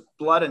ounce of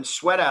blood and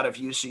sweat out of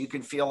you so you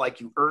can feel like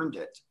you earned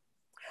it.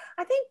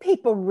 I think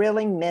people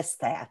really miss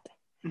that.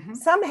 Mm-hmm.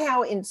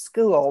 Somehow in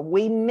school,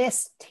 we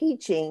miss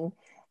teaching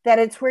that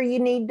it's where you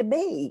need to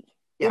be,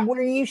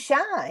 where you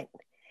shine.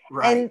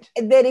 Right.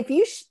 And that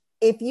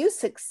if you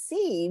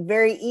succeed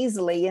very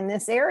easily in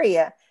this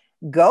area,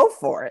 go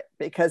for it,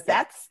 because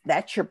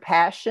that's your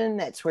passion.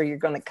 That's where you're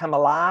going to come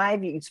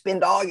alive. You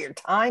spend all your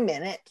time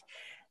in it.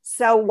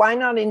 So why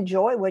not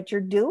enjoy what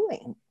you're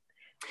doing?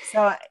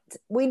 So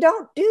we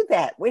don't do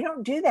that. We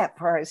don't do that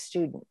for our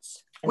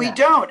students. We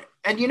don't.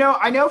 And,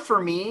 I know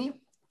for me,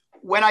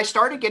 when I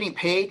started getting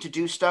paid to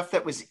do stuff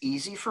that was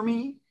easy for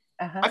me,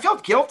 I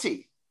felt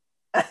guilty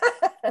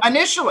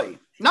initially.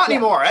 Not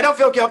anymore. I don't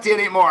feel guilty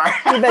anymore.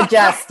 You've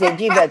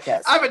adjusted.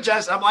 I've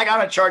adjusted. I'm like, I'm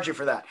going to charge you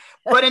for that.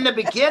 But in the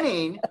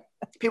beginning,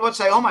 people would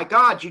say, oh my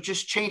God, you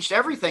just changed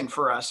everything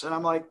for us. And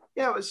I'm like,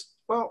 yeah, it was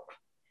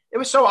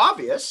so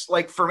obvious,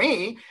 like for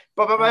me,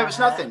 but it was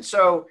nothing.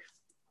 So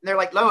they're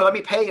like, no, let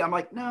me pay you. I'm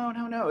like, no.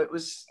 It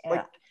was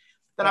like,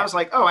 then I was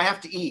like, oh, I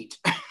have to eat.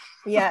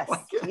 Yes.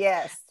 Like,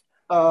 yes.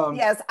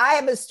 Yes. I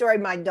have a story.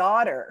 My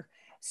daughter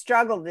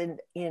struggled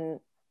in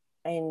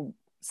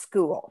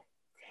school.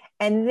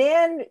 And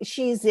then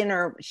she's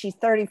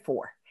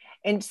 34.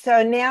 And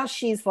so now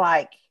she's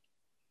like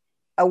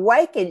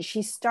awakened.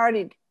 She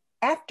started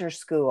after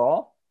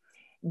school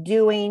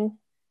doing,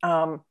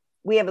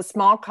 we have a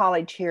small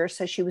college here.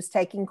 So she was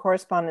taking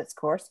correspondence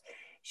course.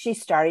 She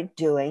started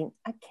doing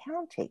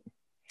accounting.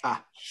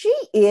 She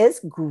is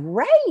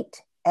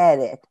great at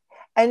it.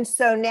 And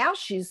so now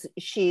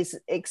she's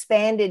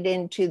expanded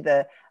into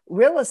the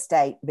real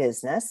estate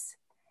business.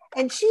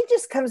 And she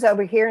just comes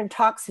over here and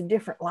talks a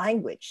different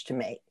language to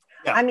me.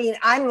 Yeah. I mean,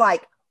 I'm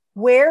like,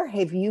 where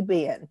have you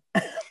been?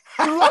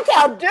 Look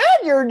how good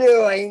you're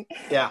doing.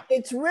 Yeah.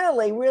 It's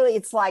really, really,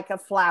 it's like a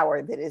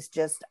flower that is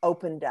just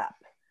opened up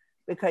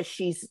because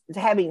she's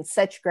having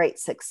such great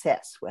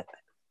success with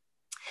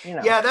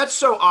it. Yeah, that's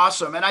so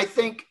awesome. And I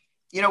think,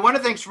 one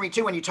of the things for me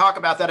too, when you talk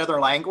about that other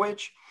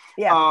language,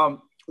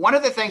 one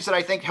of the things that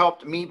I think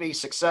helped me be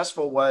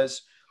successful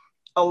was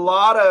a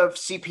lot of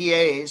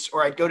CPAs,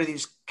 or I'd go to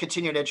these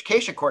continuing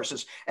education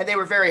courses, and they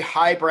were very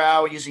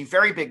highbrow, using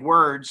very big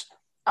words.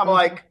 I'm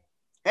like,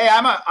 hey,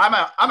 I'm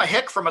a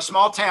hick from a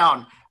small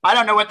town. I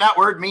don't know what that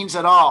word means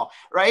at all,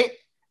 right?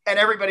 And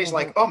everybody's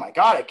like, oh my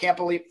God, I can't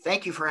believe.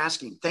 Thank you for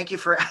asking.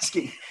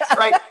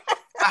 Right?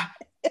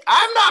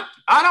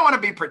 I don't want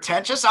to be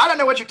pretentious. I don't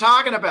know what you're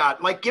talking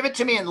about. Like, give it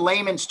to me in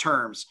layman's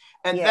terms.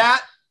 And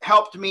that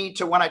helped me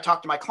to, when I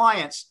talk to my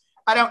clients,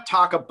 I don't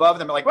talk above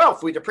them. Like, well,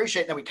 if we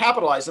depreciate, then we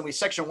capitalize, then we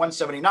section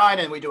 179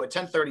 and we do a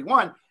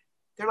 1031.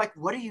 They're like,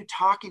 what are you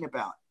talking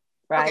about?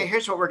 Right. Okay,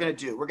 here's what we're going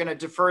to do. We're going to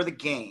defer the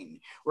gain.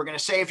 We're going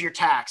to save your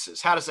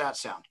taxes. How does that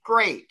sound?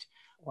 Great.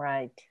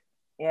 Right.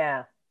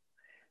 Yeah.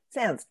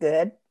 Sounds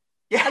good.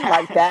 Yeah. I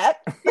like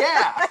that.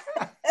 Yeah.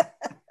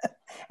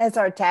 As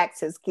our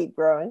taxes keep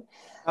growing.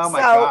 Oh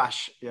my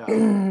gosh. Yeah.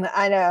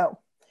 I know.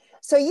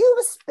 So you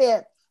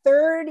spent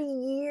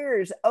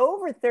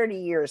over 30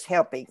 years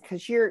helping,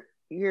 because you're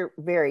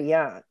very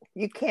young.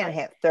 You can't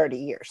have 30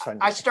 years.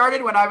 I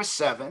started when I was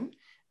 7.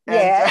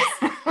 Yes.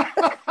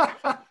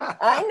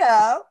 I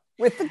know.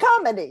 With the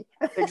comedy.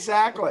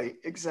 Exactly.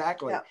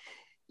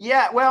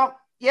 Yeah. Well,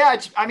 yeah.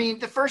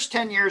 The first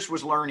 10 years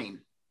was learning.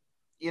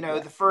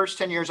 The first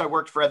 10 years I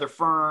worked for other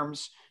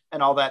firms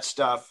and all that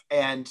stuff.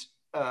 And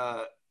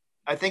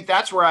I think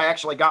that's where I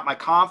actually got my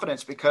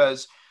confidence,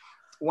 because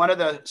one of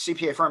the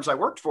CPA firms I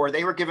worked for,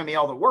 they were giving me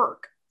all the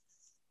work.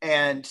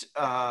 And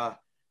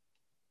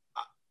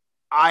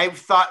I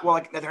thought,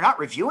 well, they're not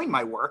reviewing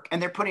my work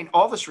and they're putting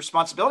all this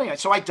responsibility on it.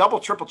 So I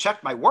triple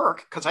checked my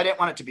work because I didn't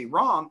want it to be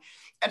wrong.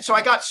 And so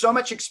I got so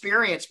much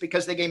experience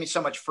because they gave me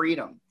so much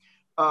freedom.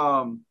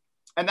 And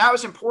that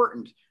was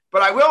important.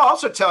 But I will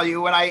also tell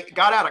you, when I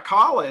got out of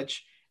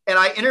college and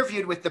I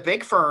interviewed with the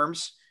big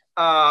firms,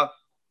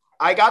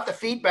 I got the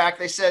feedback.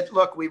 They said,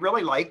 look, we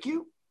really like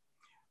you.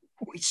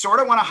 We sort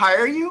of want to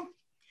hire you,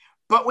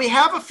 but we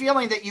have a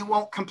feeling that you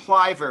won't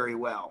comply very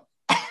well.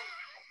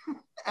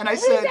 And I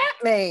said, what does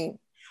that mean?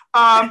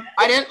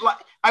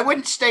 I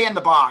wouldn't stay in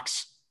the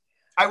box.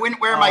 I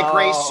wouldn't wear my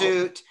gray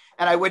suit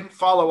and I wouldn't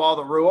follow all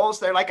the rules.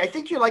 They're like, I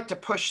think you like to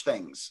push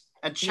things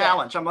and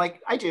challenge. I'm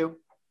like, I do.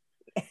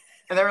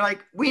 And they were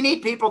like, we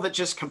need people that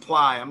just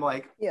comply. I'm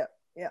like,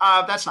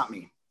 that's not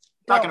me.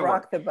 Don't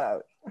rock the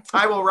boat.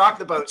 I will rock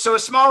the boat. So a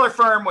smaller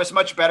firm was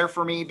much better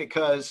for me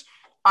because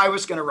I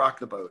was going to rock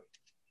the boat.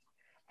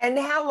 And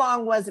how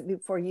long was it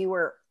before you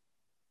were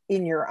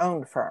in your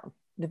own firm,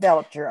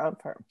 developed your own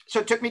firm? So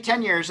it took me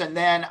 10 years. And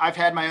then I've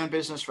had my own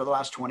business for the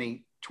last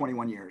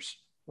 21 years.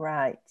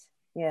 Right.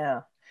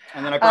 Yeah.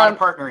 And then I brought a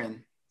partner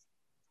in.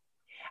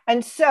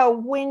 And so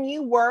when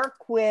you work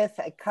with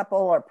a couple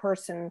or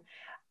person,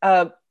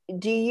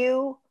 do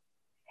you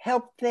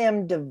help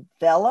them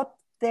develop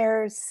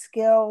their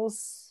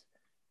skills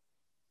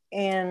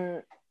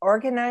in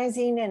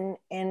organizing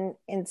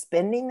and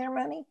spending their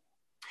money?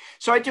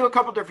 So I do a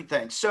couple different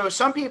things. So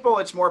some people,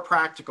 it's more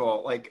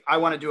practical. Like, I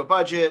want to do a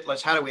budget.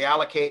 How do we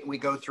allocate? And we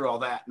go through all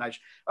that. And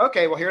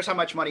okay, well, here's how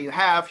much money you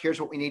have. Here's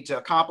what we need to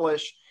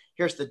accomplish.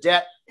 Here's the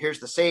debt. Here's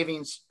the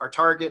savings, our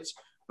targets,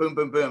 boom,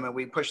 boom, boom. And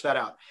we push that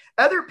out.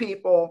 Other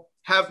people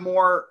have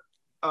more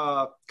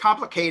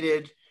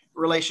complicated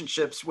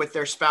relationships with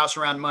their spouse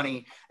around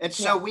money. And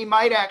so we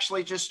might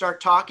actually just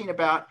start talking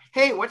about,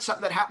 hey, what's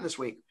something that happened this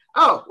week?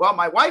 Oh, well,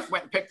 my wife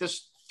went and picked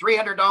this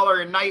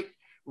 $300 a night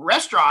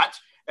restaurant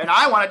and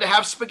I wanted to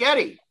have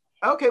spaghetti.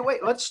 Okay,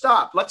 wait, let's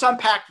stop. Let's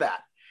unpack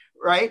that,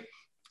 right?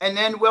 And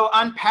then we'll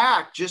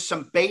unpack just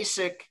some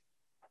basic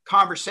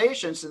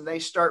conversations, and they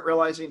start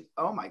realizing,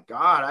 oh my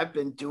God, I've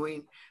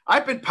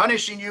been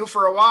punishing you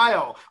for a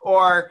while,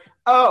 or,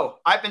 oh,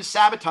 I've been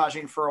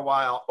sabotaging for a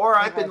while, or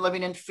I've been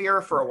living in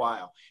fear for a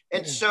while.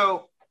 And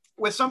so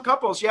with some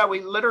couples, yeah,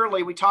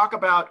 we talk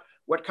about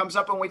what comes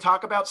up when we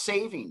talk about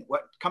saving,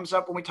 what comes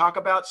up when we talk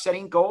about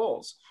setting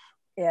goals.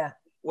 Yeah.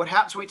 What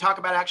happens when we talk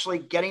about actually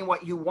getting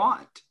what you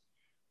want.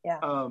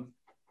 Yeah.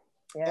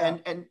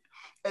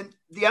 And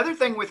the other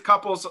thing with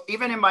couples,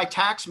 even in my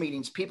tax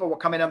meetings, people will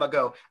come in and they'll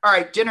go, all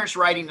right, dinner's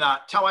writing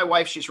that. Tell my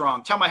wife she's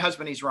wrong. Tell my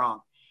husband he's wrong.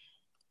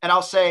 And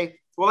I'll say,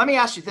 well, let me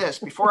ask you this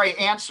before I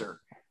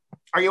answer.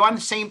 Are you on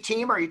the same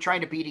team or are you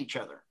trying to beat each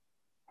other?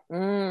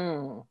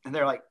 And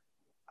they're like,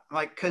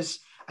 because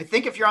I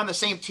think if you're on the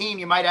same team,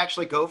 you might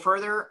actually go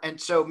further. And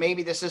so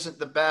maybe this isn't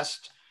the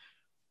best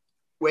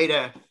way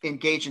to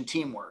engage in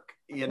teamwork,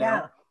 you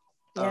know?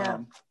 Yeah.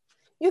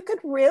 You could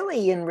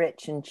really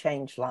enrich and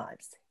change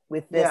lives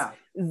with this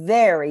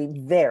very,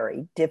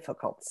 very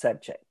difficult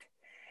subject.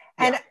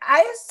 And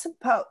I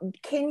suppose,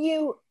 can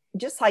you,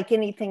 just like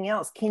anything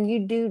else, can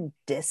you do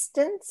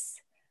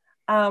distance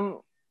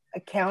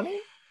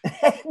accounting?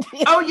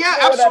 Oh, yeah,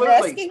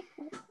 absolutely.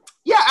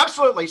 Yeah,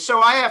 absolutely.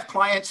 So I have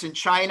clients in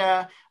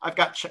China. I've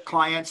got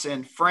clients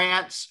in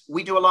France.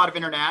 We do a lot of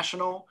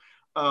international.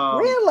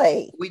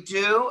 Really? We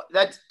do.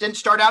 That didn't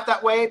start out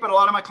that way, but a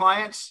lot of my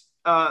clients,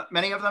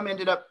 many of them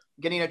ended up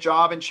getting a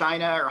job in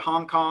China or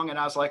Hong Kong. And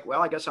I was like,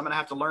 well, I guess I'm going to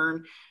have to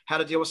learn how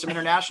to deal with some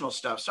international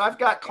stuff. So I've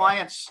got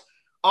clients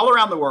all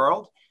around the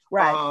world,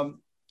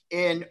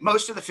 in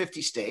most of the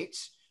 50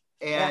 states.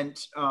 And,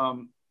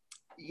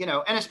 you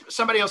know, and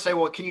somebody will say,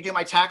 well, can you do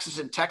my taxes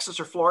in Texas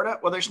or Florida?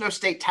 Well, there's no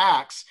state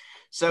tax.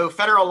 So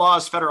federal law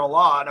is federal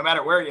law, no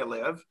matter where you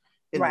live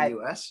in the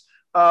US.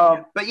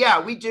 But yeah,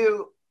 we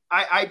do.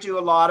 I do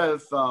a lot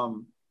of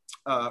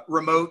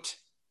remote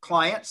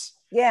clients.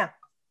 Yeah.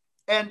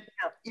 And,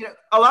 you know,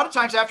 a lot of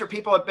times after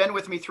people have been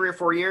with me 3 or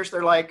 4 years,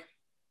 they're like,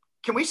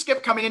 can we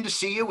skip coming in to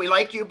see you? We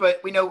like you,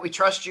 but we know we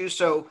trust you.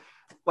 So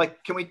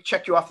like, can we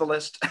check you off the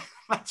list?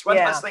 That's one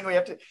last thing we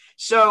have to.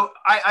 So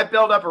I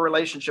build up a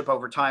relationship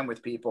over time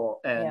with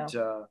people. And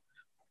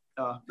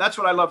that's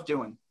what I love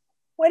doing.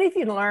 What have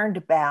you learned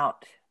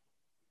about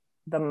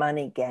the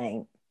money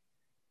game?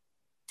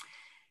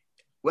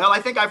 Well, I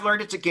think I've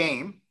learned it's a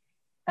game,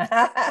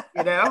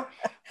 you know?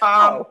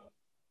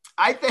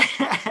 I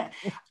think,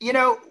 you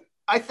know,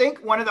 I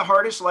think one of the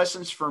hardest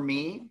lessons for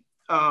me,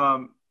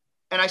 and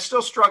I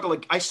still struggle,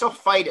 I still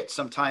fight it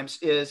sometimes,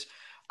 is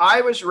I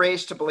was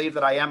raised to believe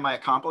that I am my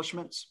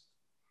accomplishments.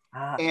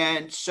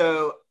 And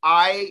so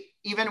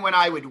even when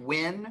I would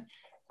win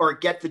or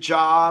get the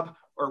job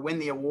or win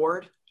the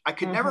award, I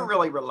could never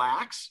really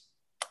relax.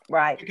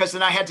 Right. Because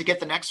then I had to get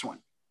the next one.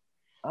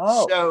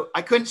 So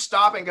I couldn't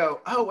stop and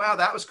go, oh, wow,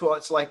 that was cool.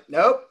 It's like,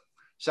 nope,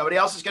 somebody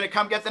else is going to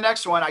come get the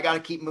next one. I got to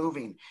keep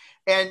moving.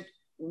 And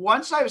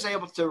once I was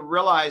able to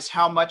realize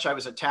how much I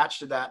was attached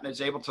to that and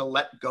was able to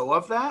let go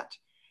of that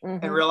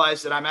and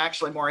realize that I'm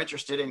actually more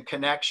interested in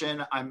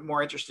connection. I'm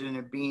more interested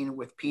in being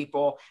with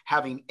people,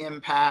 having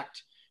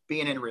impact,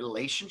 being in a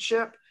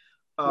relationship.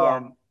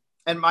 And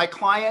my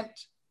client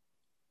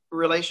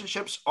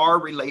relationships are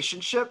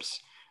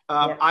relationships.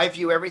 I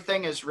view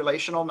everything as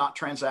relational, not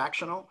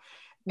transactional.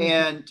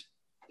 And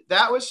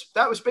that was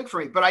big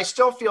for me, but I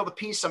still feel the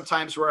peace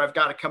sometimes where I've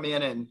got to come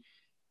in and,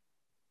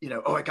 you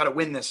know, I got to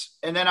win this.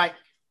 And then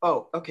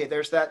okay,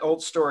 there's that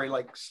old story,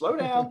 like, slow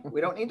down.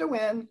 We don't need to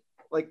win.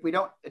 Like, we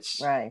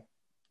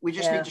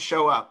just need to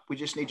show up. We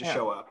just need to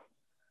show up.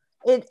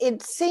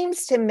 It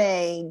seems to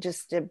me,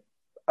 just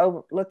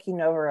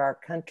looking over our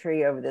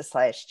country over this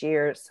last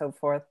year and so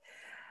forth,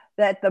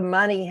 that the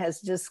money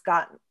has just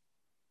gotten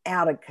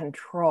out of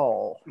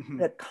control.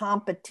 The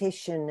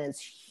competition is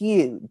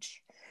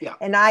huge.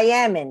 And I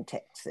am in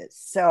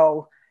Texas.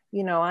 So,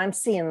 you know, I'm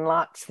seeing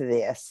lots of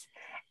this.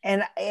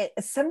 And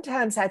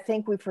sometimes I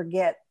think we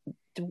forget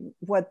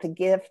what the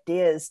gift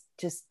is,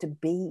 just to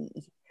be,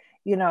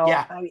 you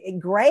know.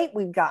 Great,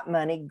 we've got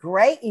money.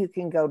 Great, you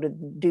can go to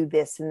do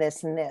this and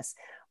this and this.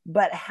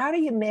 But how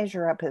do you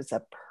measure up as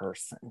a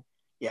person?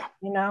 You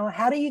know,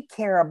 how do you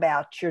care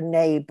about your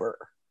neighbor?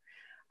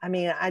 I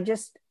mean,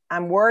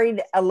 I'm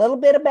worried a little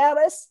bit about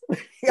us.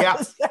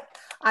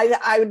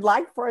 I would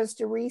like for us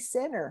to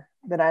recenter,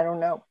 but I don't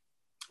know.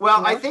 Well,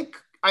 you know?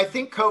 I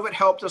think COVID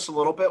helped us a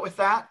little bit with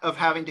that, of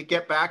having to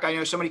get back. I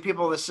know so many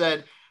people that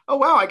said, oh,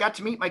 wow, I got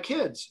to meet my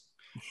kids.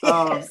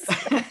 I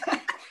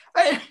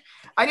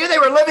knew they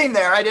were living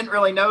there. I didn't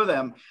really know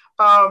them.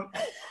 But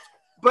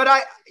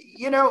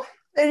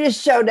they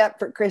just showed up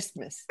for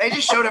Christmas.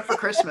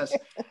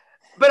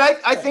 But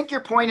I think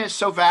your point is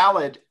so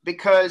valid,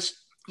 because,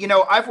 you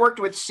know, I've worked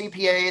with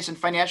CPAs and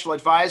financial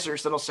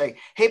advisors that'll say,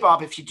 hey,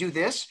 Bob, if you do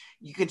this,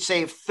 you could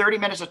save 30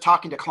 minutes of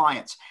talking to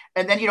clients,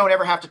 and then you don't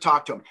ever have to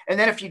talk to them. And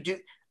then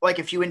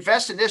if you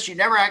invest in this, you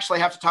never actually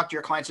have to talk to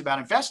your clients about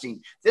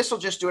investing. This will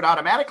just do it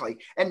automatically.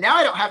 And now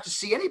I don't have to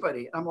see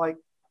anybody. I'm like,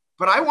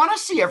 but I want to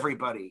see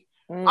everybody.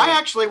 I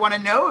actually want to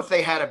know if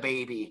they had a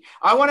baby.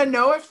 I want to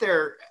know if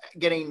they're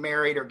getting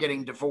married or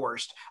getting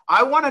divorced.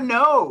 I want to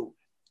know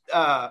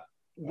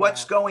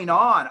what's going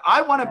on.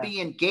 I want to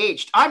be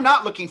engaged. I'm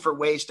not looking for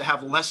ways to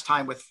have less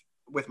time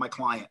with my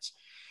clients.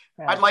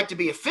 I'd like to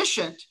be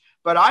efficient,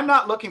 but I'm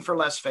not looking for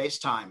less face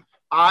time.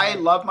 I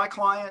love my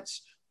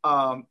clients.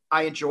 I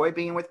enjoy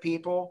being with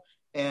people.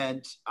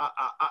 And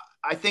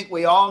I think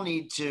we all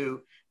need to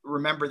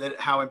remember that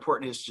how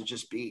important it is to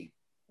just be.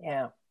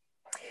 Yeah.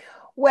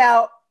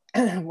 Well,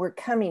 we're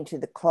coming to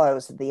the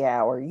close of the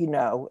hour,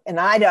 and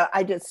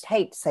I just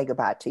hate to say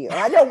goodbye to you.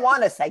 I don't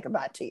want to say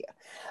goodbye to you,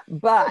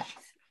 but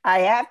I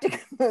have to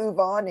move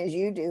on as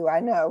you do.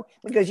 I know,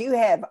 because you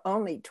have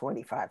only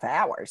 25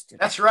 hours today.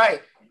 That's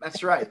right.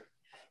 That's right.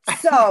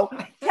 So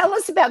tell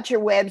us about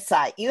your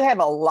website. You have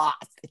a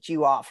lot that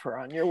you offer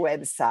on your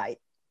website.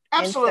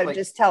 Absolutely. And so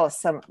just tell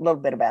us a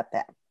little bit about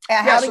that.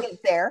 How to get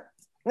there.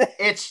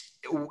 It's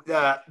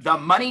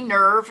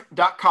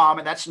themoneynerve.com,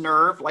 and that's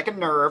nerve, like a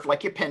nerve,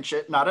 like you pinch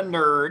it, not a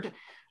nerd.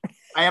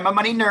 I am a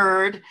money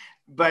nerd,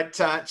 but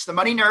it's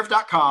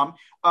themoneynerve.com.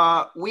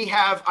 I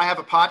have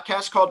a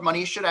podcast called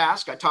Money You Should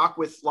Ask. I talk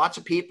with lots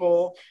of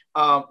people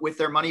with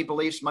their money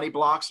beliefs, money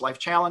blocks, life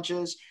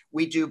challenges.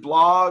 We do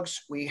blogs.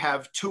 We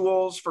have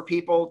tools for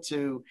people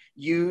to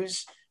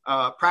use,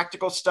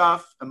 practical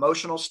stuff,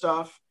 emotional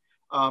stuff.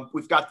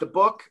 We've got the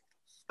book,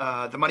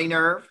 The Money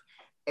Nerve,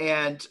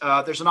 and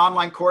there's an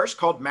online course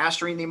called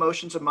Mastering the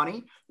Emotions of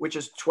Money, which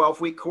is a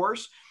 12-week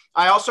course.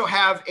 I also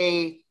have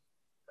a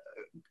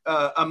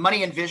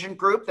Money and Vision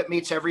group that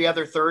meets every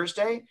other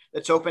Thursday.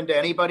 That's open to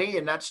anybody,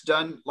 and that's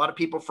done a lot of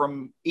people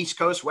from East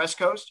Coast, West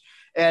Coast,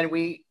 and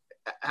we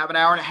have an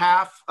hour and a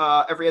half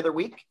every other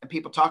week, and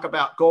people talk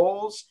about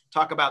goals,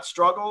 talk about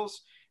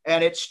struggles,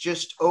 and it's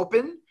just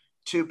open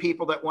to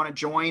people that want to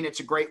join.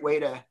 It's a great way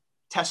to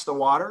test the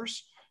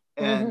waters.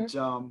 And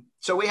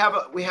so we have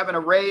an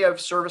array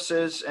of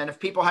services, and if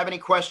people have any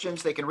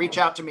questions, they can reach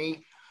out to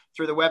me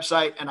through the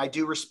website, and I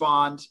do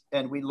respond,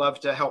 and we love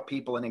to help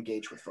people and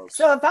engage with folks.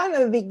 So if I'm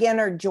a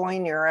beginner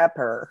joiner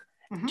upper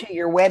to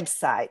your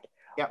website,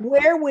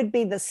 where would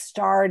be the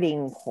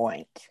starting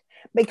point?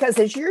 Because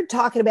as you're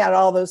talking about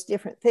all those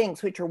different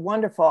things, which are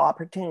wonderful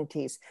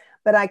opportunities,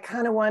 but I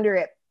kind of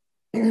wonder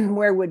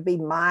where would be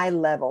my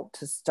level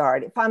to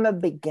start if I'm a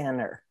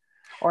beginner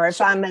or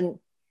if I'm an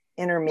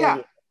intermediate.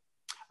 Yeah.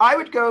 I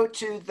would go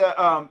to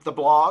the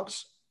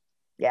blogs.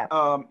 Yeah.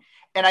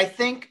 And I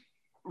think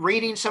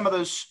reading some of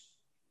those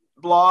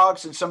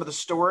blogs and some of the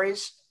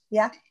stories,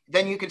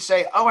 then you can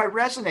say, oh, I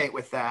resonate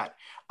with that.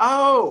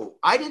 Oh,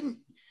 I didn't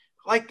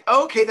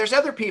okay, there's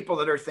other people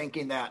that are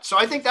thinking that. So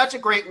I think that's a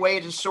great way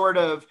to sort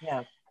of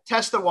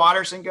test the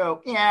waters and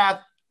go, yeah,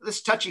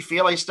 this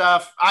touchy-feely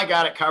stuff, I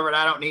got it covered.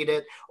 I don't need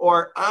it.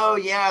 Or, oh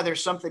yeah,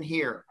 there's something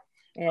here.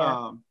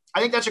 Yeah. I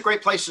think that's a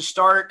great place to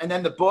start. And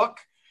then the book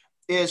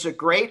is a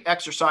great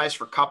exercise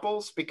for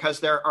couples because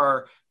there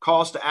are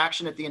calls to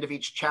action at the end of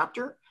each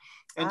chapter.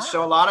 And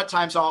so a lot of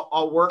times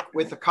I'll work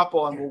with a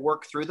couple and we'll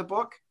work through the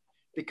book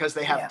because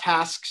they have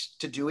tasks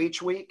to do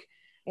each week.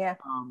 Yeah.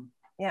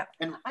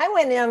 And I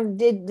went in and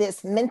did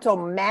this mental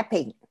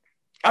mapping.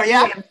 Oh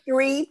yeah. You have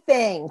 3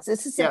 things.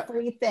 This is a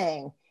free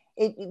thing.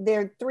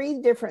 There are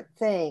 3 different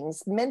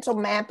things. Mental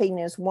mapping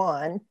is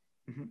one.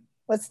 Mm-hmm.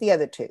 What's the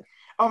other 2?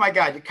 Oh my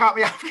God, you caught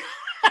me off.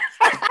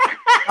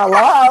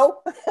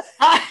 Hello.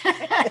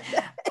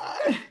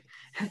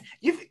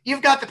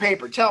 You've got the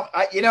paper.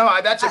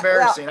 That's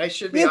embarrassing. I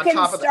should be on top of that.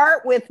 You can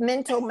start with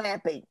mental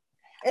mapping.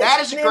 That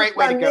is a great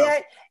way to go.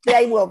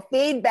 They will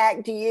feed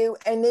back to you,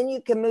 and then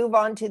you can move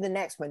on to the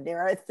next one.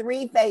 There are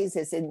 3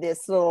 phases in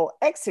this little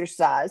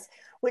exercise,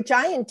 which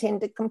I intend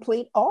to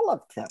complete all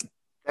of them.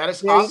 That is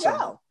there awesome. You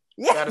go.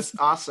 Yes. That is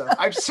awesome.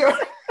 I'm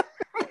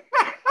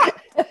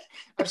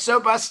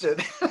so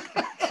busted.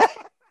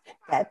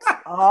 That's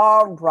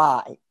all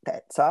right.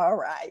 That's all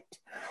right.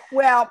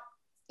 Well,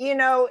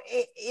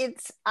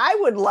 I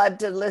would love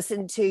to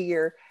listen to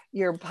your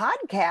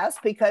podcast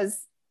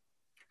because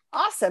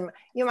awesome.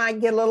 You might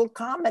get a little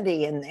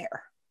comedy in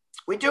there.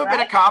 We do a bit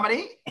of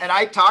comedy, and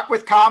I talk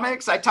with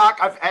comics. I've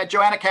had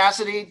Joanna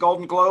Cassidy,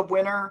 Golden Globe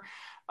winner.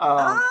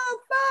 Fun.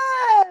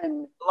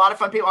 A lot of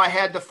fun people. I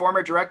had the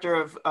former director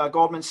of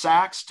Goldman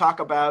Sachs talk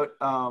about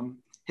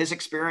his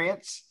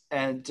experience,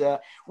 and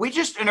we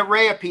just an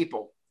array of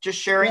people just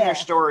sharing their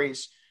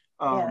stories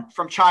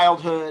from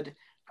childhood.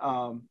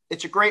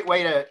 It's a great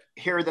way to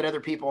hear that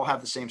other people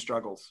have the same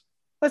struggles.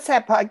 What's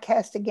that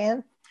podcast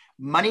again?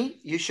 Money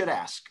You Should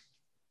Ask.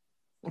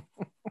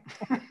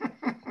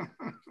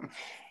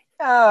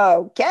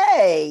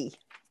 Okay.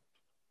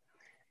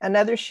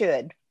 Another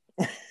should.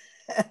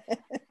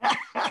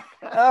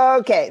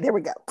 Okay, there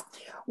we go.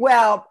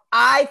 Well,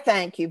 I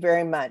thank you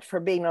very much for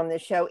being on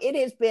this show. It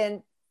has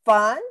been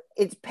fun.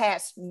 It's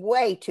passed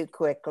way too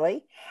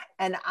quickly.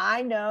 And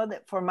I know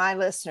that for my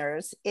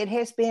listeners, it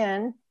has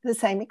been the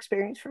same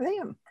experience for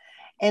them.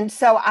 And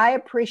so I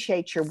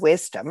appreciate your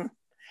wisdom.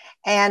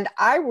 And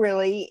I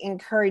really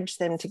encourage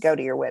them to go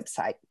to your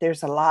website.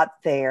 There's a lot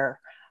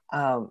there.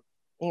 You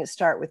can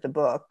start with the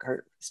book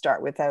or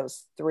start with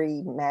those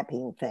 3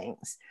 mapping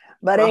things.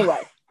 But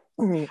anyway.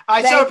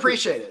 I so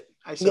appreciate it.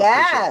 I so appreciate it.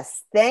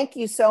 Yes. Thank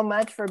you so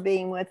much for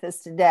being with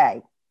us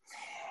today.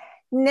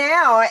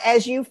 Now,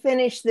 as you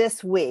finish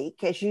this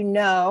week, as you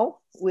know,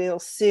 we'll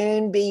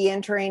soon be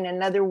entering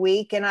another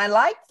week, and I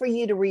like for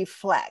you to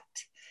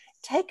reflect.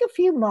 Take a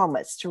few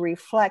moments to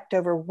reflect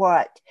over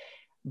what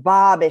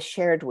Bob has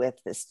shared with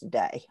us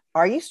today.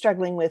 Are you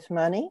struggling with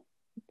money?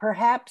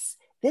 Perhaps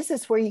this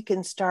is where you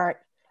can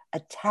start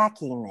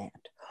attacking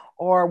that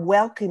or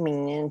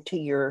welcoming into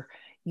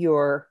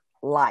your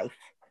life.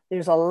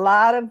 There's a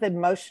lot of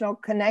emotional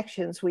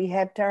connections we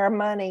have to our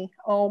money.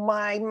 Oh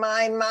my.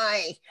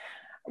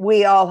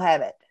 We all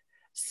have it.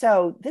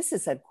 So this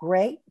is a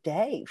great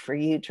day for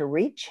you to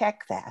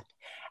recheck that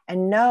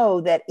and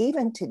know that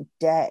even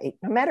today,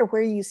 no matter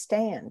where you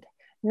stand,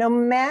 no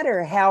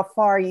matter how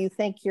far you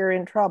think you're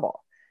in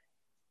trouble,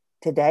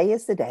 today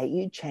is the day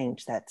you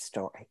change that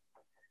story.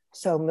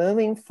 So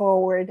moving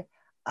forward,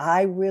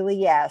 I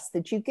really ask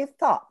that you give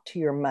thought to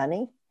your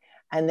money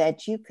and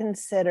that you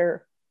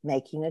consider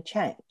making a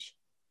change.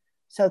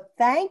 So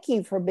thank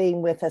you for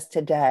being with us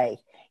today.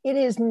 It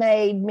has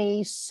made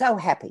me so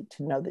happy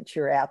to know that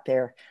you're out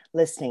there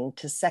listening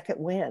to Second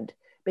Wind,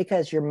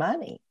 because your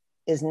money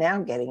is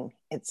now getting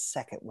its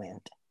second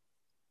wind.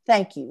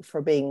 Thank you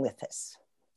for being with us.